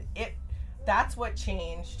 that's what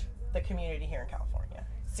changed the community here in California.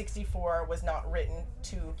 64 was not written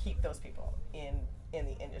to keep those people in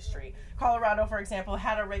the industry. Colorado, for example,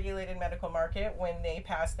 had a regulated medical market when they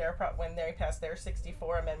passed their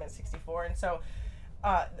Amendment 64, and so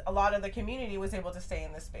a lot of the community was able to stay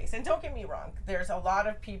in this space. And don't get me wrong, there's a lot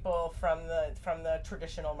of people from the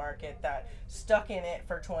traditional market that stuck in it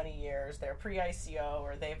for 20 years. They're pre-ICO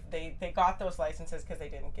or they got those licenses because they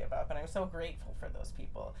didn't give up, and I'm so grateful for those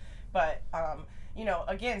people. But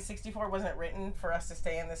again, 64 wasn't written for us to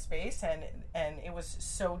stay in this space, and it was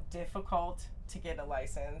so difficult to get a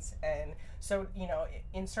license. And so,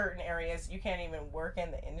 in certain areas, you can't even work in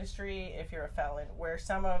the industry if you're a felon, where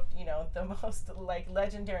some of, the most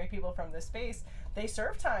legendary people from this space, they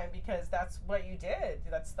serve time because that's what you did.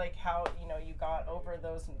 That's how, you got over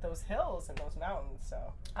those hills and those mountains. So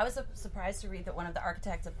I was surprised to read that one of the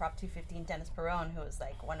architects of Prop 215, Dennis Perrone, who was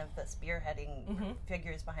one of the spearheading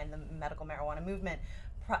figures behind the medical marijuana movement,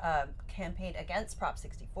 campaigned against Prop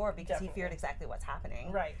 64 because he feared exactly what's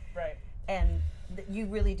happening. Right. And you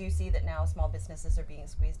really do see that now small businesses are being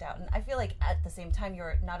squeezed out. And I feel like at the same time,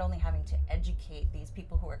 you're not only having to educate these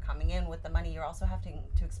people who are coming in with the money, you're also having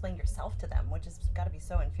to explain yourself to them, which has got to be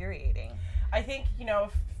so infuriating. I think,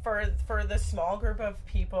 for the small group of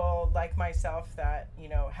people like myself that,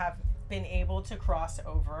 have been able to cross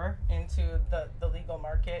over into the legal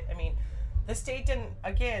market, the state didn't.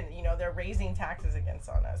 Again, they're raising taxes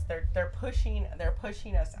on us. They're pushing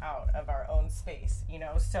us out of our own space.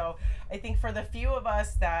 So I think for the few of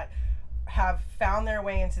us that have found their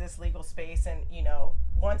way into this legal space, and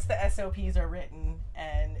once the SOPs are written,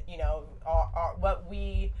 and what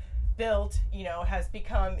we built, has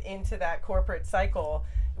become into that corporate cycle.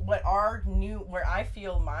 where I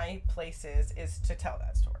feel my place is to tell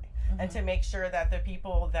that story. And to make sure that the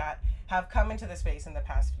people that have come into the space in the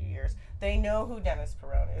past few years, they know who Dennis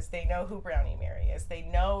Perone is, they know who Brownie Mary is, they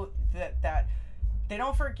know that they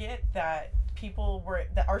don't forget that people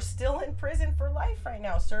that are still in prison for life right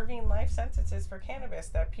now, serving life sentences for cannabis,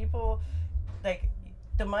 that people, like,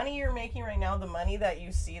 the money you're making right now, the money that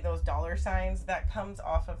you see, those dollar signs, that comes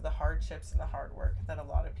off of the hardships and the hard work that a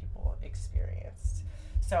lot of people experienced.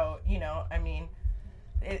 So, you know, I mean,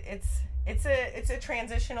 it's a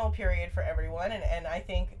transitional period for everyone, and I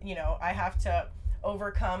think, you know, I have to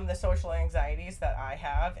overcome the social anxieties that I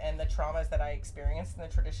have and the traumas that I experienced in the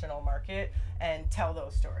traditional market and tell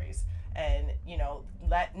those stories, and, you know,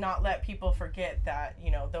 not let people forget that,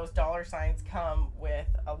 you know, those dollar signs come with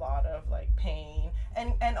a lot of, like, pain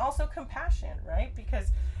and also compassion, right?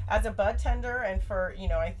 Because as a bud tender, and for, you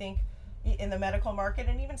know, I think in the medical market,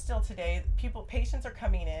 and even still today, patients are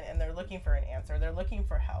coming in and they're looking for an answer, they're looking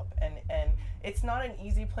for help, and it's not an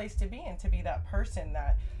easy place to be in, to be that person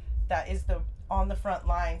that is on the front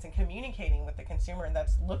lines and communicating with the consumer, and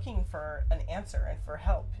that's looking for an answer and for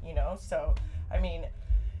help, you know. So I mean,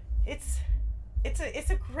 it's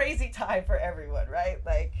a crazy time for everyone, right?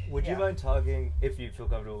 Like, would you mind talking, if you feel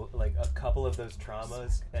comfortable, like a couple of those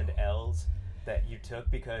traumas and L's that you took,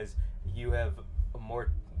 because you have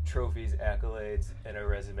more trophies, accolades, and a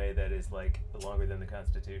resume that is, like, longer than the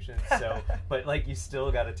Constitution. So, but, like, you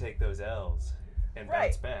still got to take those L's and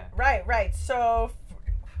bounce back. Right. So,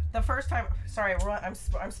 the first time, sorry,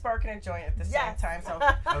 I'm sparking a joint at the same time. So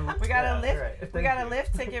we got a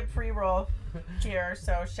Lift Ticket pre-roll here.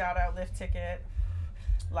 So shout out Lift Ticket,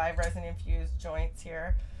 live resin infused joints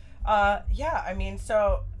here. Yeah, I mean,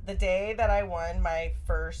 so the day that I won my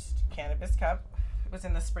first Cannabis Cup was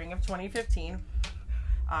in the spring of 2015.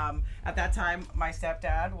 At that time, my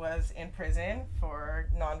stepdad was in prison for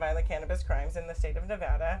nonviolent cannabis crimes in the state of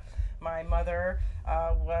Nevada. My mother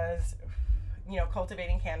was, you know,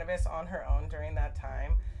 cultivating cannabis on her own during that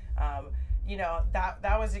time. You know,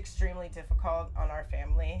 that was extremely difficult on our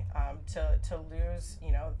family, to lose,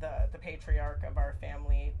 you know, the patriarch of our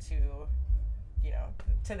family to, you know,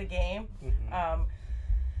 to the game. Mm-hmm.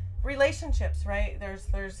 Relationships, right?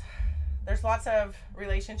 There's lots of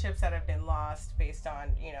relationships that have been lost based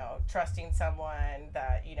on, you know, trusting someone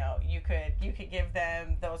that, you know, you could give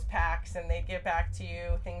them those packs and they'd get back to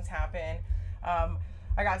you. Things happen.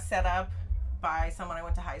 I got set up by someone I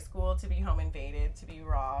went to high school to be home invaded, to be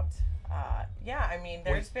robbed. Yeah, I mean,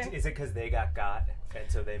 Is it because they got and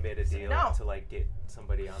so they made a deal to, like, get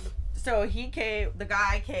somebody on the... So the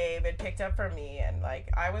guy came and picked up from me, and, like,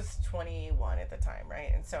 I was 21 at the time,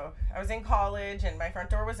 right? And so I was in college, and my front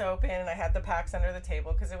door was open, and I had the packs under the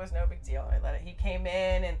table because it was no big deal. He came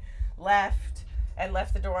in and left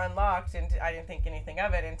the door unlocked, and I didn't think anything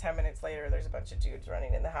of it. And 10 minutes later, there's a bunch of dudes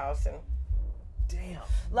running in the house, and damn.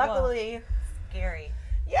 Luckily, whoa. Scary.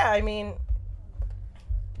 Yeah, I mean,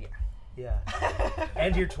 yeah.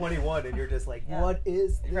 And you're 21 and you're just like, what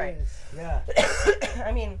is this? Right. Yeah.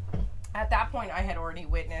 I mean, at that point I had already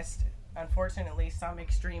witnessed, unfortunately, some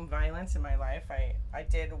extreme violence in my life. I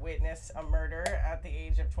did witness a murder at the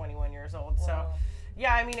age of 21 years old. Whoa. So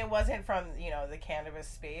yeah, I mean, it wasn't from, you know, the cannabis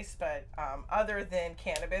space, but other than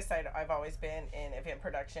cannabis, I've always been in event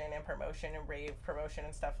production and promotion and rave promotion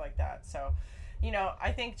and stuff like that. So, you know,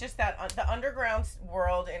 I think just that the underground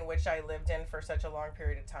world in which I lived in for such a long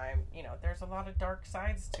period of time, you know, there's a lot of dark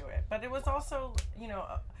sides to it. But it was also, you know,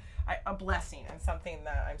 a blessing and something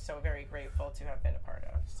that I'm so very grateful to have been a part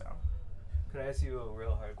of. So, could I ask you a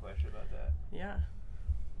real hard question about that? Yeah.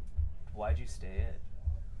 Why'd you stay in?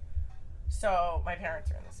 So my parents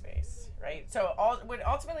are in the space, right? So what it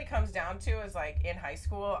ultimately comes down to is, like, in high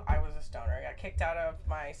school, I was a stoner. I got kicked out of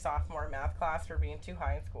my sophomore math class for being too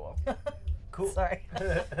high in school. Cool. Sorry.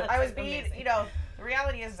 I was being, you know, the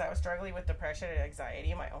reality is I was struggling with depression and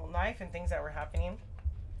anxiety in my own life and things that were happening.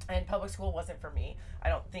 And public school wasn't for me. I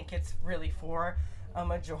don't think it's really for a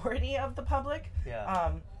majority of the public.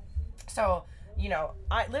 Yeah. So, you know,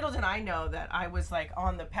 little did I know that I was, like,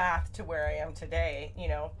 on the path to where I am today, you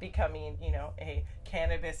know, becoming, you know, a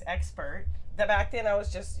cannabis expert. That back then I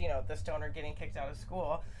was just, you know, the stoner getting kicked out of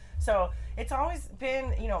school. So it's always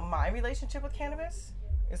been, you know, my relationship with cannabis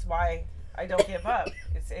is why I don't give up.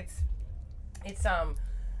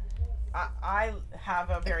 I have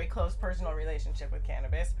a very close personal relationship with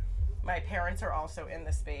cannabis. My parents are also in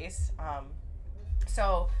the space.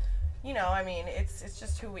 So, you know, I mean, it's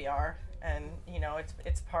just who we are, and, you know,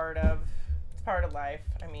 it's part of life.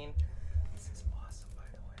 I mean, this is awesome, by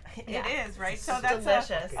the way. It is, right? It's so that's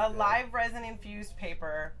delicious. a live resin infused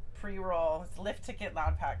paper pre-roll. It's Lift Ticket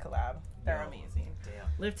Loud Pack collab. They're amazing. Damn.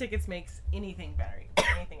 Lift Tickets makes anything better.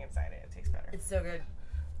 Anything inside it tastes better. It's so good.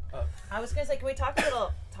 Oh. I was gonna say, can we talk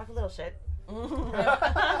a little shit?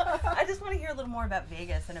 I just want to hear a little more about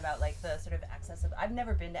Vegas and about like the sort of access of. I've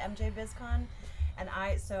never been to MJ BizCon, and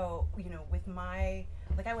with my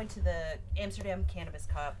I went to the Amsterdam Cannabis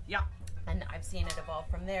Cup. Yeah. And I've seen it evolve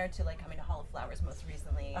from there to like coming to Hall of Flowers most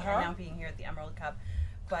recently, and now being here at the Emerald Cup.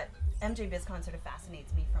 But MJ BizCon sort of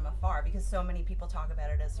fascinates me from afar because so many people talk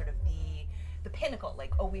about it as sort of the pinnacle,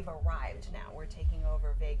 like, oh, we've arrived now, we're taking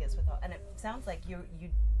over Vegas with all, and it sounds like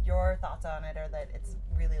your thoughts on it are that it's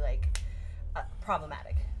really like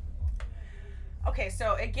problematic. Okay,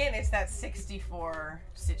 so again, it's that 64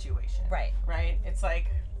 situation. Right. It's like,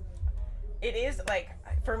 it is like,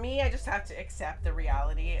 for me, I just have to accept the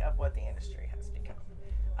reality of what the industry has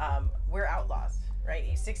become. We're outlaws,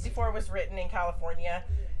 right? 64 was written in California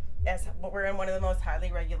we're in one of the most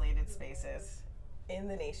highly regulated spaces in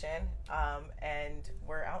the nation, and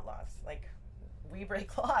we're outlaws. Like, we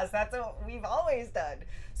break laws. That's what we've always done.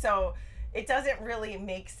 So it doesn't really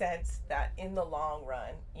make sense that in the long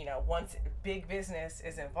run, once big business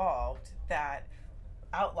is involved, that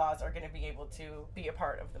outlaws are going to be able to be a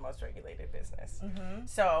part of the most regulated business. Mm-hmm.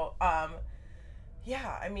 So,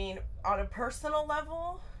 yeah, I mean, on a personal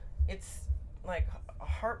level, it's like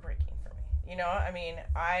heartbreaking for me. I mean,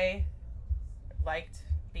 I liked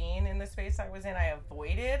being in the space I was in. I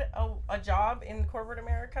avoided a job in corporate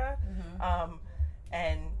America,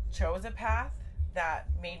 and chose a path that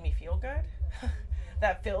made me feel good,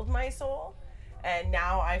 that filled my soul. And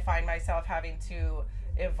now I find myself having to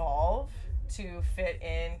evolve to fit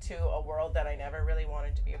into a world that I never really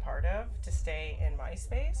wanted to be a part of, to stay in my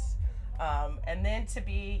space. And then to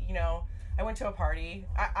be, I went to a party.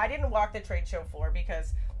 I didn't walk the trade show floor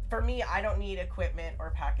because for me, I don't need equipment or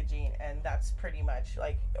packaging, and that's pretty much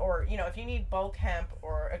like, or, if you need bulk hemp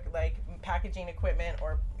or like packaging equipment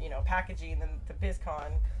or, packaging, then the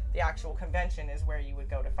BizCon, the actual convention, is where you would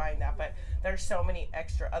go to find that. But there's so many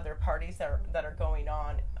extra other parties that are going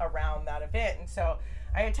on around that event. And so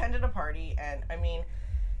I attended a party, and I mean,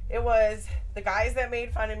 it was the guys that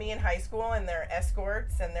made fun of me in high school and their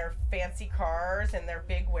escorts and their fancy cars and their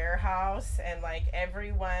big warehouse, and like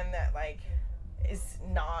everyone that like is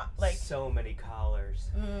not like so many collars.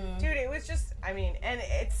 Dude, it was just, I mean, and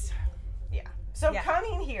it's, yeah. So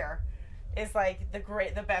coming here is like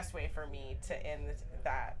the best way for me to end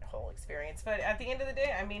that whole experience. But at the end of the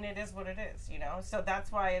day, I mean, it is what it is, So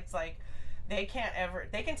that's why it's like they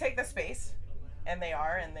can take the space, and they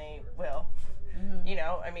will.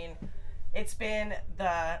 I mean, it's been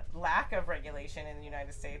the lack of regulation in the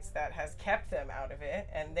United States that has kept them out of it,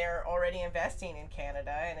 and they're already investing in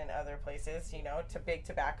Canada and in other places, to big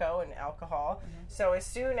tobacco and alcohol. So as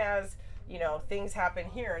soon as, things happen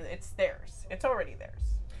here, it's theirs. It's already theirs.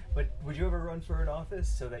 But would you ever run for an office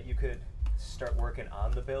so that you could start working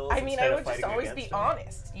on the bills? I mean, I would just always be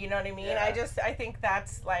honest. You know what I mean? Yeah. I think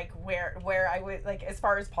that's like where I would, like, as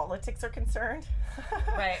far as politics are concerned.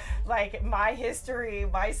 Right. Like my history,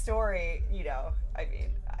 my story.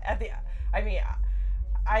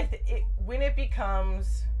 When it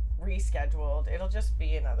becomes rescheduled, it'll just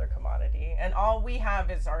be another commodity, and all we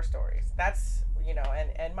have is our stories. That's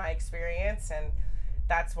and my experience, and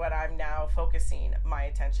that's what I'm now focusing my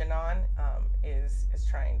attention on, is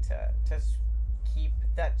trying to keep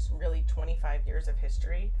that really 25 years of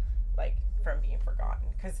history, like, from being forgotten.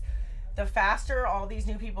 Because the faster all these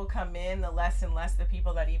new people come in, the less and less the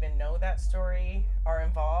people that even know that story are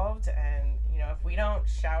involved. And, if we don't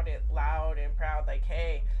shout it loud and proud, like,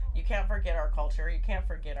 hey, you can't forget our culture, you can't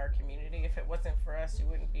forget our community. If it wasn't for us, you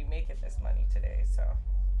wouldn't be making this money today, so...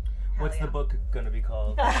 What's the book going to be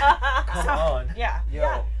called? Come on. Yeah. Yo.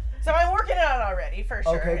 Yeah. So I'm working on it already, for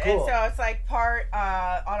sure. Okay, cool. And so it's like part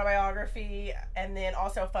autobiography and then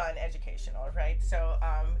also fun, educational, right? So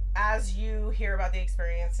as you hear about the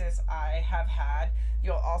experiences I have had,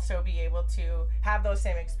 you'll also be able to have those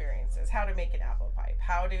same experiences. How to make an apple pipe,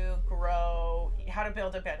 how to grow, how to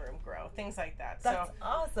build a bedroom grow, things like that. That's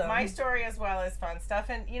awesome. My story as well as fun stuff.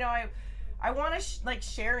 And, I want to,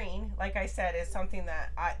 sharing, like I said, is something that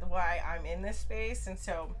why I'm in this space. And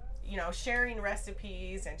so, sharing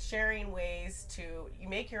recipes and sharing ways to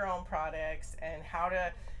make your own products and how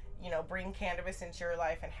to, bring cannabis into your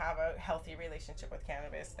life and have a healthy relationship with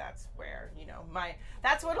cannabis. That's where,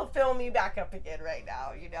 that's what'll fill me back up again right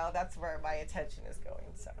now. That's where my attention is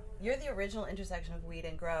going. So you're the original intersection of weed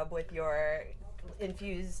and grub with your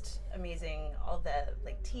infused, amazing, all the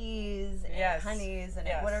like teas and honeys, and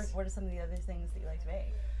what are some of the other things that you like to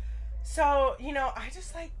make? So I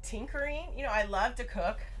just like tinkering. I love to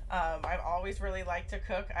cook. I've always really liked to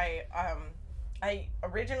cook. I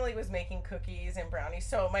originally was making cookies and brownies.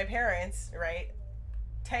 So my parents, right,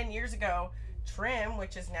 10 years ago, trim,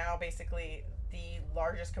 which is now basically the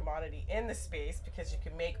largest commodity in the space because you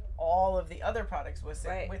can make all of the other products with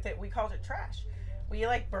it, we called it trash. We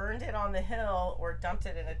like burned it on the hill or dumped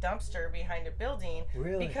it in a dumpster behind a building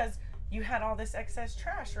because you had all this excess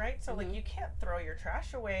trash, right? So like you can't throw your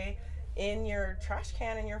trash away in your trash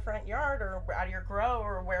can in your front yard or out of your grow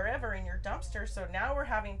or wherever in your dumpster. So now we're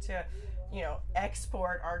having to, you know,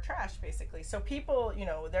 export our trash basically. So people, you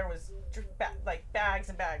know, there was like bags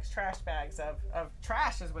and bags, trash bags of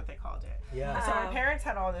trash is what they called it. Yeah. So my parents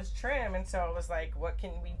had all this trim, and so it was like, what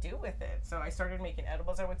can we do with it? So I started making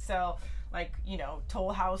edibles. I would sell like, you know,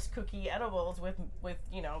 Toll House cookie edibles with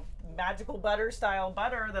you know, magical butter style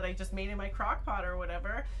butter that I just made in my crock pot or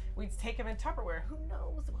whatever. We'd take them in Tupperware. Who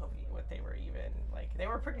knows what they were even like? They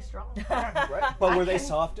were pretty strong. Right. But were they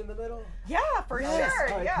soft in the middle? Yeah, for sure.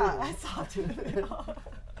 Right, Yeah, cool. soft in the middle.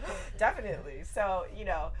 Definitely. So, you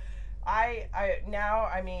know, I now,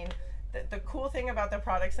 I mean, the cool thing about the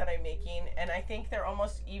products that I'm making, and I think they're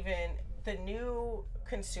almost even the new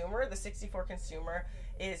consumer, the 64 consumer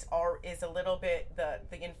is a little bit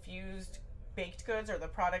the infused baked goods or the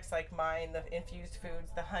products like mine, the infused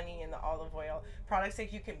foods, the honey and the olive oil, products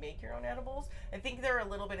that you can make your own edibles. I think they're a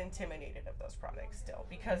little bit intimidated of those products still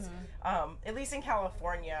because at least in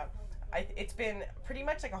California, it's been pretty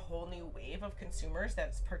much like a whole new wave of consumers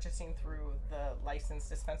that's purchasing through the licensed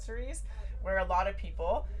dispensaries, where a lot of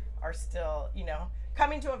people are still, you know,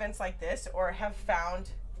 coming to events like this or have found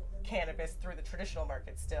cannabis through the traditional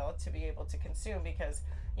market still to be able to consume because,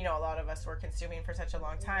 you know, a lot of us were consuming for such a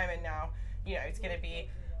long time, and now, you know, it's going to be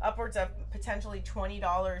upwards of potentially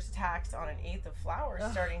 $20 tax on an eighth of flowers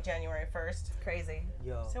starting January 1st. Crazy.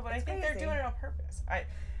 Yo. So, but I think they're doing it on purpose.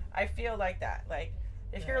 I feel like that. Like,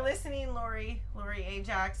 if you're listening, Lori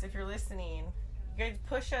Ajax, if you're listening, you guys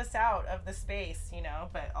push us out of the space, you know,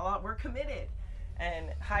 but we're committed. And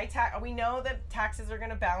high tax, we know that taxes are going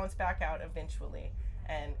to balance back out eventually.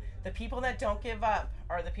 And the people that don't give up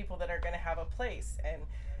are the people that are going to have a place. And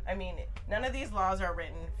I mean, none of these laws are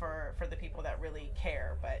written for the people that really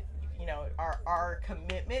care, but you know, our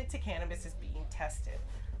commitment to cannabis is being tested.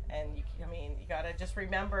 And you got to just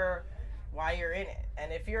remember why you're in it.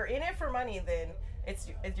 And if you're in it for money, then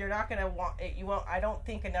you're not going to want it. You won't. I don't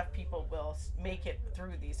think enough people will make it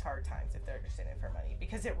through these hard times if they're just in it for money,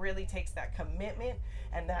 because it really takes that commitment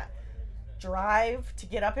and that drive to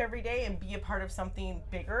get up every day and be a part of something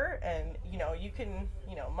bigger. And you know, you can,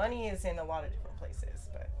 you know, money is in a lot of different places,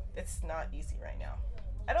 but it's not easy right now.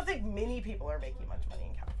 I don't think many people are making much money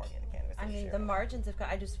in California in the cannabis industry. The margins have got.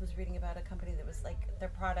 I just was reading about a company that was like their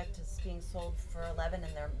product is being sold for $11 and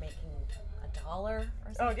they're making $1 or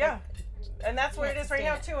something. Oh yeah, and that's where it is right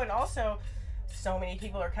now too. And also, so many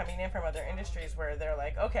people are coming in from other industries where they're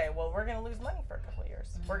like, okay, well, we're going to lose money for a couple of years.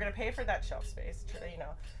 Mm-hmm. We're going to pay for that shelf space. You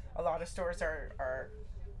know, a lot of stores are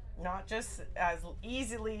not just as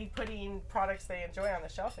easily putting products they enjoy on the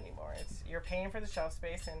shelf anymore. It's you're paying for the shelf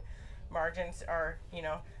space, and margins are, you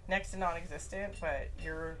know, next to non-existent, but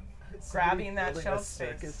you're grabbing that shelf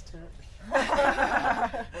space.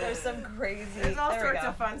 There's some crazy. There's all sorts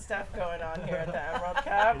of fun stuff going on here at the Emerald Cup.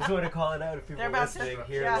 I just want to call it out if people are listening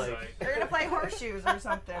here. Like, they're gonna play horseshoes or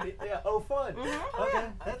something. Yeah. Oh, fun. Mm-hmm. Okay,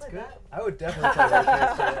 that's good. I would definitely play horseshoes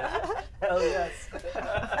for that. Hell yes.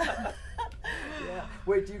 Yeah.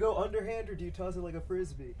 Wait, do you go underhand or do you toss it like a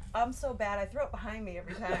frisbee? I'm so bad. I throw it behind me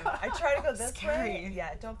every time. I try to go this way.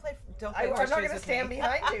 Yeah, don't play I'm horseshoes not gonna with stand me.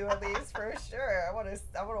 behind you at least for sure. I want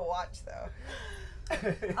to watch though.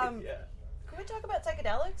 Yeah. Can we talk about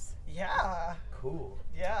psychedelics? Yeah. Cool.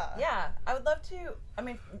 Yeah. Yeah, I would love to. I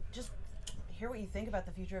mean, just hear what you think about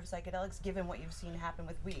the future of psychedelics, given what you've seen happen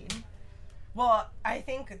with weed. Well, I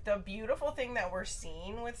think the beautiful thing that we're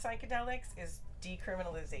seeing with psychedelics is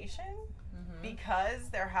decriminalization, because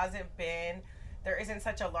there isn't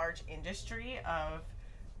such a large industry of,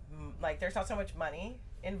 like, there's not so much money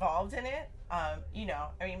involved in it. You know,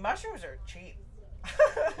 I mean, mushrooms are cheap.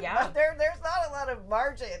 Yeah. But there's not a lot of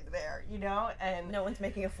margin there, you know, and No one's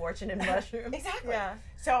making a fortune in mushrooms. exactly. Yeah.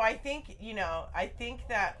 So I think, you know,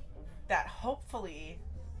 that hopefully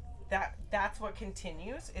that's what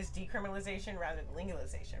continues is decriminalization rather than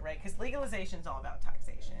legalization, right? Because legalization is all about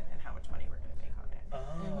taxation and how much money we're going to make on it.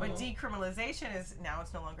 Oh. But decriminalization is now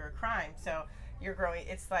it's no longer a crime. So you're growing.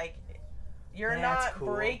 It's like you're That's not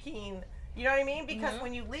cool. breaking. You know what I mean? Because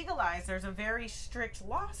when you legalize, there's a very strict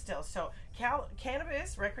law still. So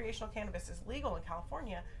cannabis, recreational cannabis, is legal in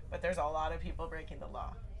California, but there's a lot of people breaking the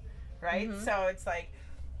law, right? So it's like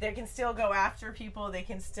they can still go after people. They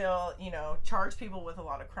can still, charge people with a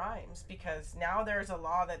lot of crimes, because now there's a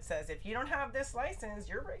law that says if you don't have this license,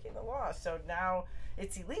 you're breaking the law. So now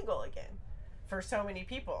it's illegal again for so many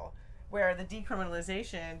people, where the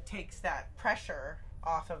decriminalization takes that pressure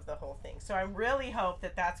off of the whole thing. So I really hope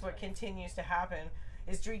that that's what continues to happen,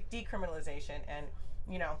 is decriminalization. And,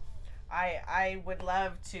 I would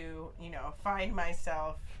love to, find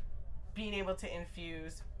myself being able to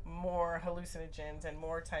infuse more hallucinogens and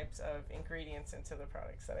more types of ingredients into the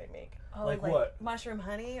products that I make. Oh, Like what? Mushroom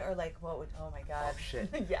honey, or like what would? Oh my god! Oh, shit.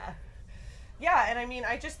 Yeah, and I mean,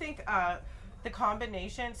 I just think the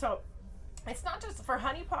combination. So it's not just for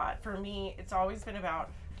Honey Pot. For me, it's always been about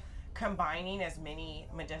combining as many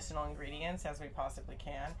medicinal ingredients as we possibly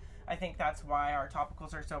can. I think that's why our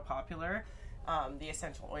topicals are so popular. The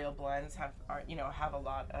essential oil blends have a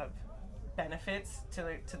lot of benefits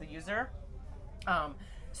to the user.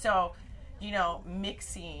 So,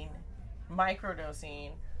 mixing,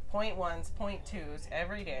 microdosing, 0.1s, 0.2s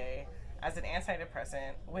every day as an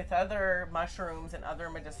antidepressant with other mushrooms and other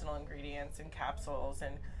medicinal ingredients and capsules,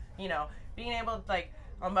 and, being able to, like,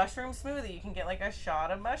 a mushroom smoothie, you can get like a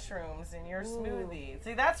shot of mushrooms in your smoothie.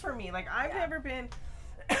 See, that's for me. Like, I've never been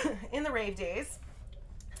in the rave days.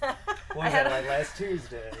 What was that, like last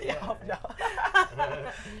Tuesday? No,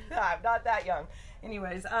 I'm not that young.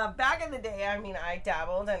 Anyways, back in the day, I mean, I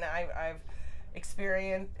dabbled, and I've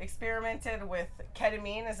experimented with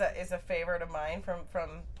ketamine. Is a favorite of mine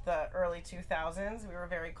from the early 2000s. We were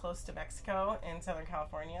very close to Mexico in Southern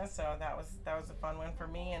California, so that was a fun one for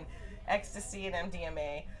me. And ecstasy and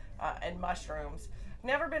MDMA and mushrooms.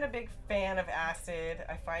 Never been a big fan of acid.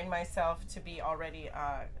 I find myself to be already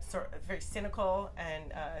very cynical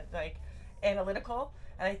and analytical.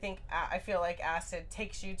 And I feel like acid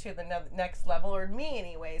takes you to the next level, or me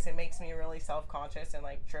anyways. It makes me really self-conscious and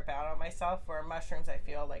like trip out on myself, where mushrooms, I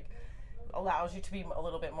feel like, allows you to be a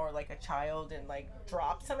little bit more like a child and like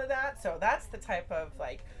drop some of that. So that's the type of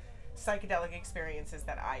like psychedelic experiences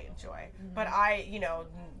that I enjoy. Mm-hmm. But I,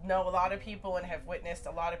 know a lot of people and have witnessed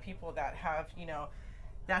a lot of people that have,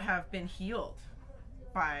 that have been healed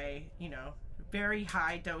by, very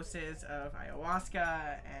high doses of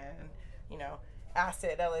ayahuasca and,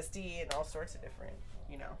 acid, LSD, and all sorts of different,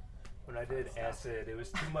 When I did acid, it was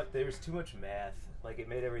too much. There was too much math. Like, it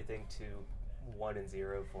made everything too 1 and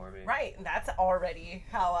 0 for me. Right, and that's already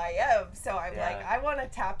how I am. So I'm like, I want to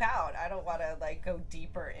tap out. I don't want to like go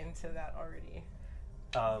deeper into that already.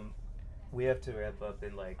 We have to wrap up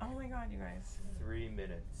in like. Oh my god, you guys! 3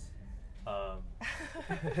 minutes. That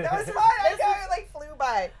was fun. I know it like flew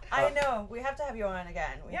by. I know. We have to have you on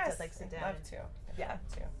again. We have Yes, to like sit down. love to. Yeah.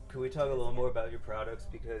 Could we talk a little more about your products?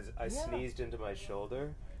 Because I sneezed into my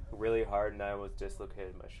shoulder really hard, and I almost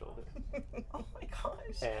dislocated my shoulder. Oh my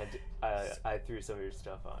gosh. And I threw some of your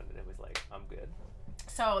stuff on, and it was like, I'm good.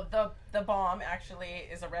 So the balm actually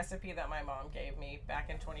is a recipe that my mom gave me back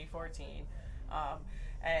in 2014.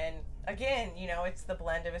 And again, it's the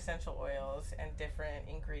blend of essential oils and different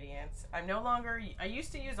ingredients. I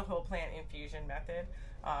used to use a whole plant infusion method,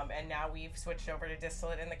 and now we've switched over to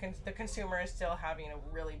distillate, and the consumer is still having a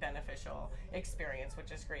really beneficial experience,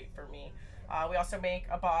 which is great for me. We also make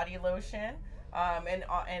a body lotion,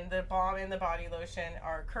 and the balm and the body lotion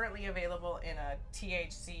are currently available in a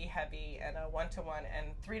THC heavy and a 1-to-1,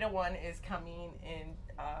 and 3-to-1 is coming in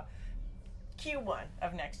Q1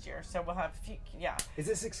 of next year. So we'll have Is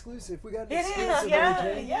this exclusive? We got an It exclusive.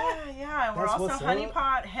 is, yeah. And we're That's also what's Honey up.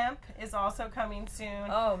 Pot Hemp is also coming soon.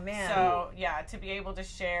 Oh man. So to be able to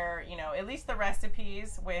share, at least the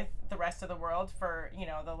recipes with the rest of the world for,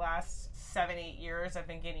 the last 7-8 years, I've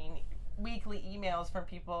been getting weekly emails from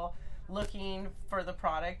people looking for the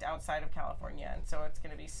product outside of California, and so it's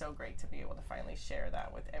going to be so great to be able to finally share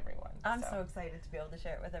that with everyone. I'm so excited to be able to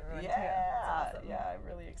share it with everyone too. Yeah, That's awesome. yeah, I'm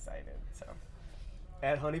really excited. So.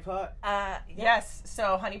 At Honeypot? Yes,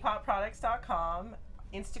 so honeypotproducts.com,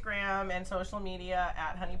 Instagram and social media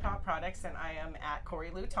at Honeypot Products, and I am at Corey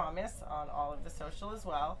Lou Thomas on all of the social as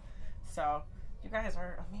well. So you guys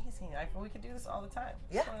are amazing. We could do this all the time.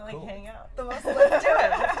 Yeah. Just wanna, Cool. hang out. Let's do it. Let's do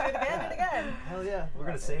it again and again. Hell yeah. We're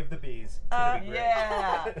going to save the bees. It's going to be great.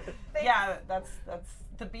 Yeah. Yeah, that's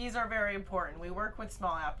the bees are very important. We work with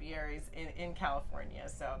small apiaries in California,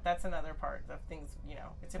 so that's another part of things,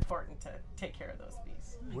 it's important to take care of those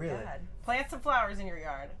bees. Really? God. Plant some flowers in your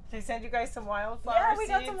yard. They send you guys some wildflower Yeah, seeds. we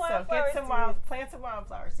got some wildflower so seeds. plant some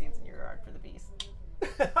wildflower seeds in your yard for the bees.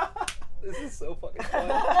 This is so fucking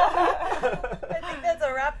fun. I think that's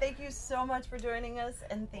a wrap. Thank you so much for joining us,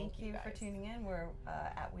 and thank you for guys. tuning in. We're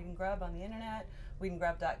at Weed and Grub on the internet,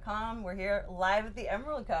 weedandgrub.com. We're here live at the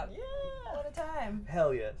Emerald Cup. Yeah. What a time.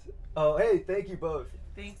 Hell yes. Oh, hey, thank you both.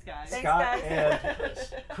 Thanks, guys. Thanks, Scott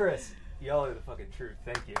guys. and Chris. Y'all are the fucking truth.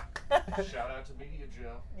 Thank you. Shout out to Media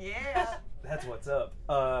Joe. Yeah. That's what's up.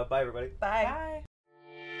 Bye, everybody. Bye. Bye.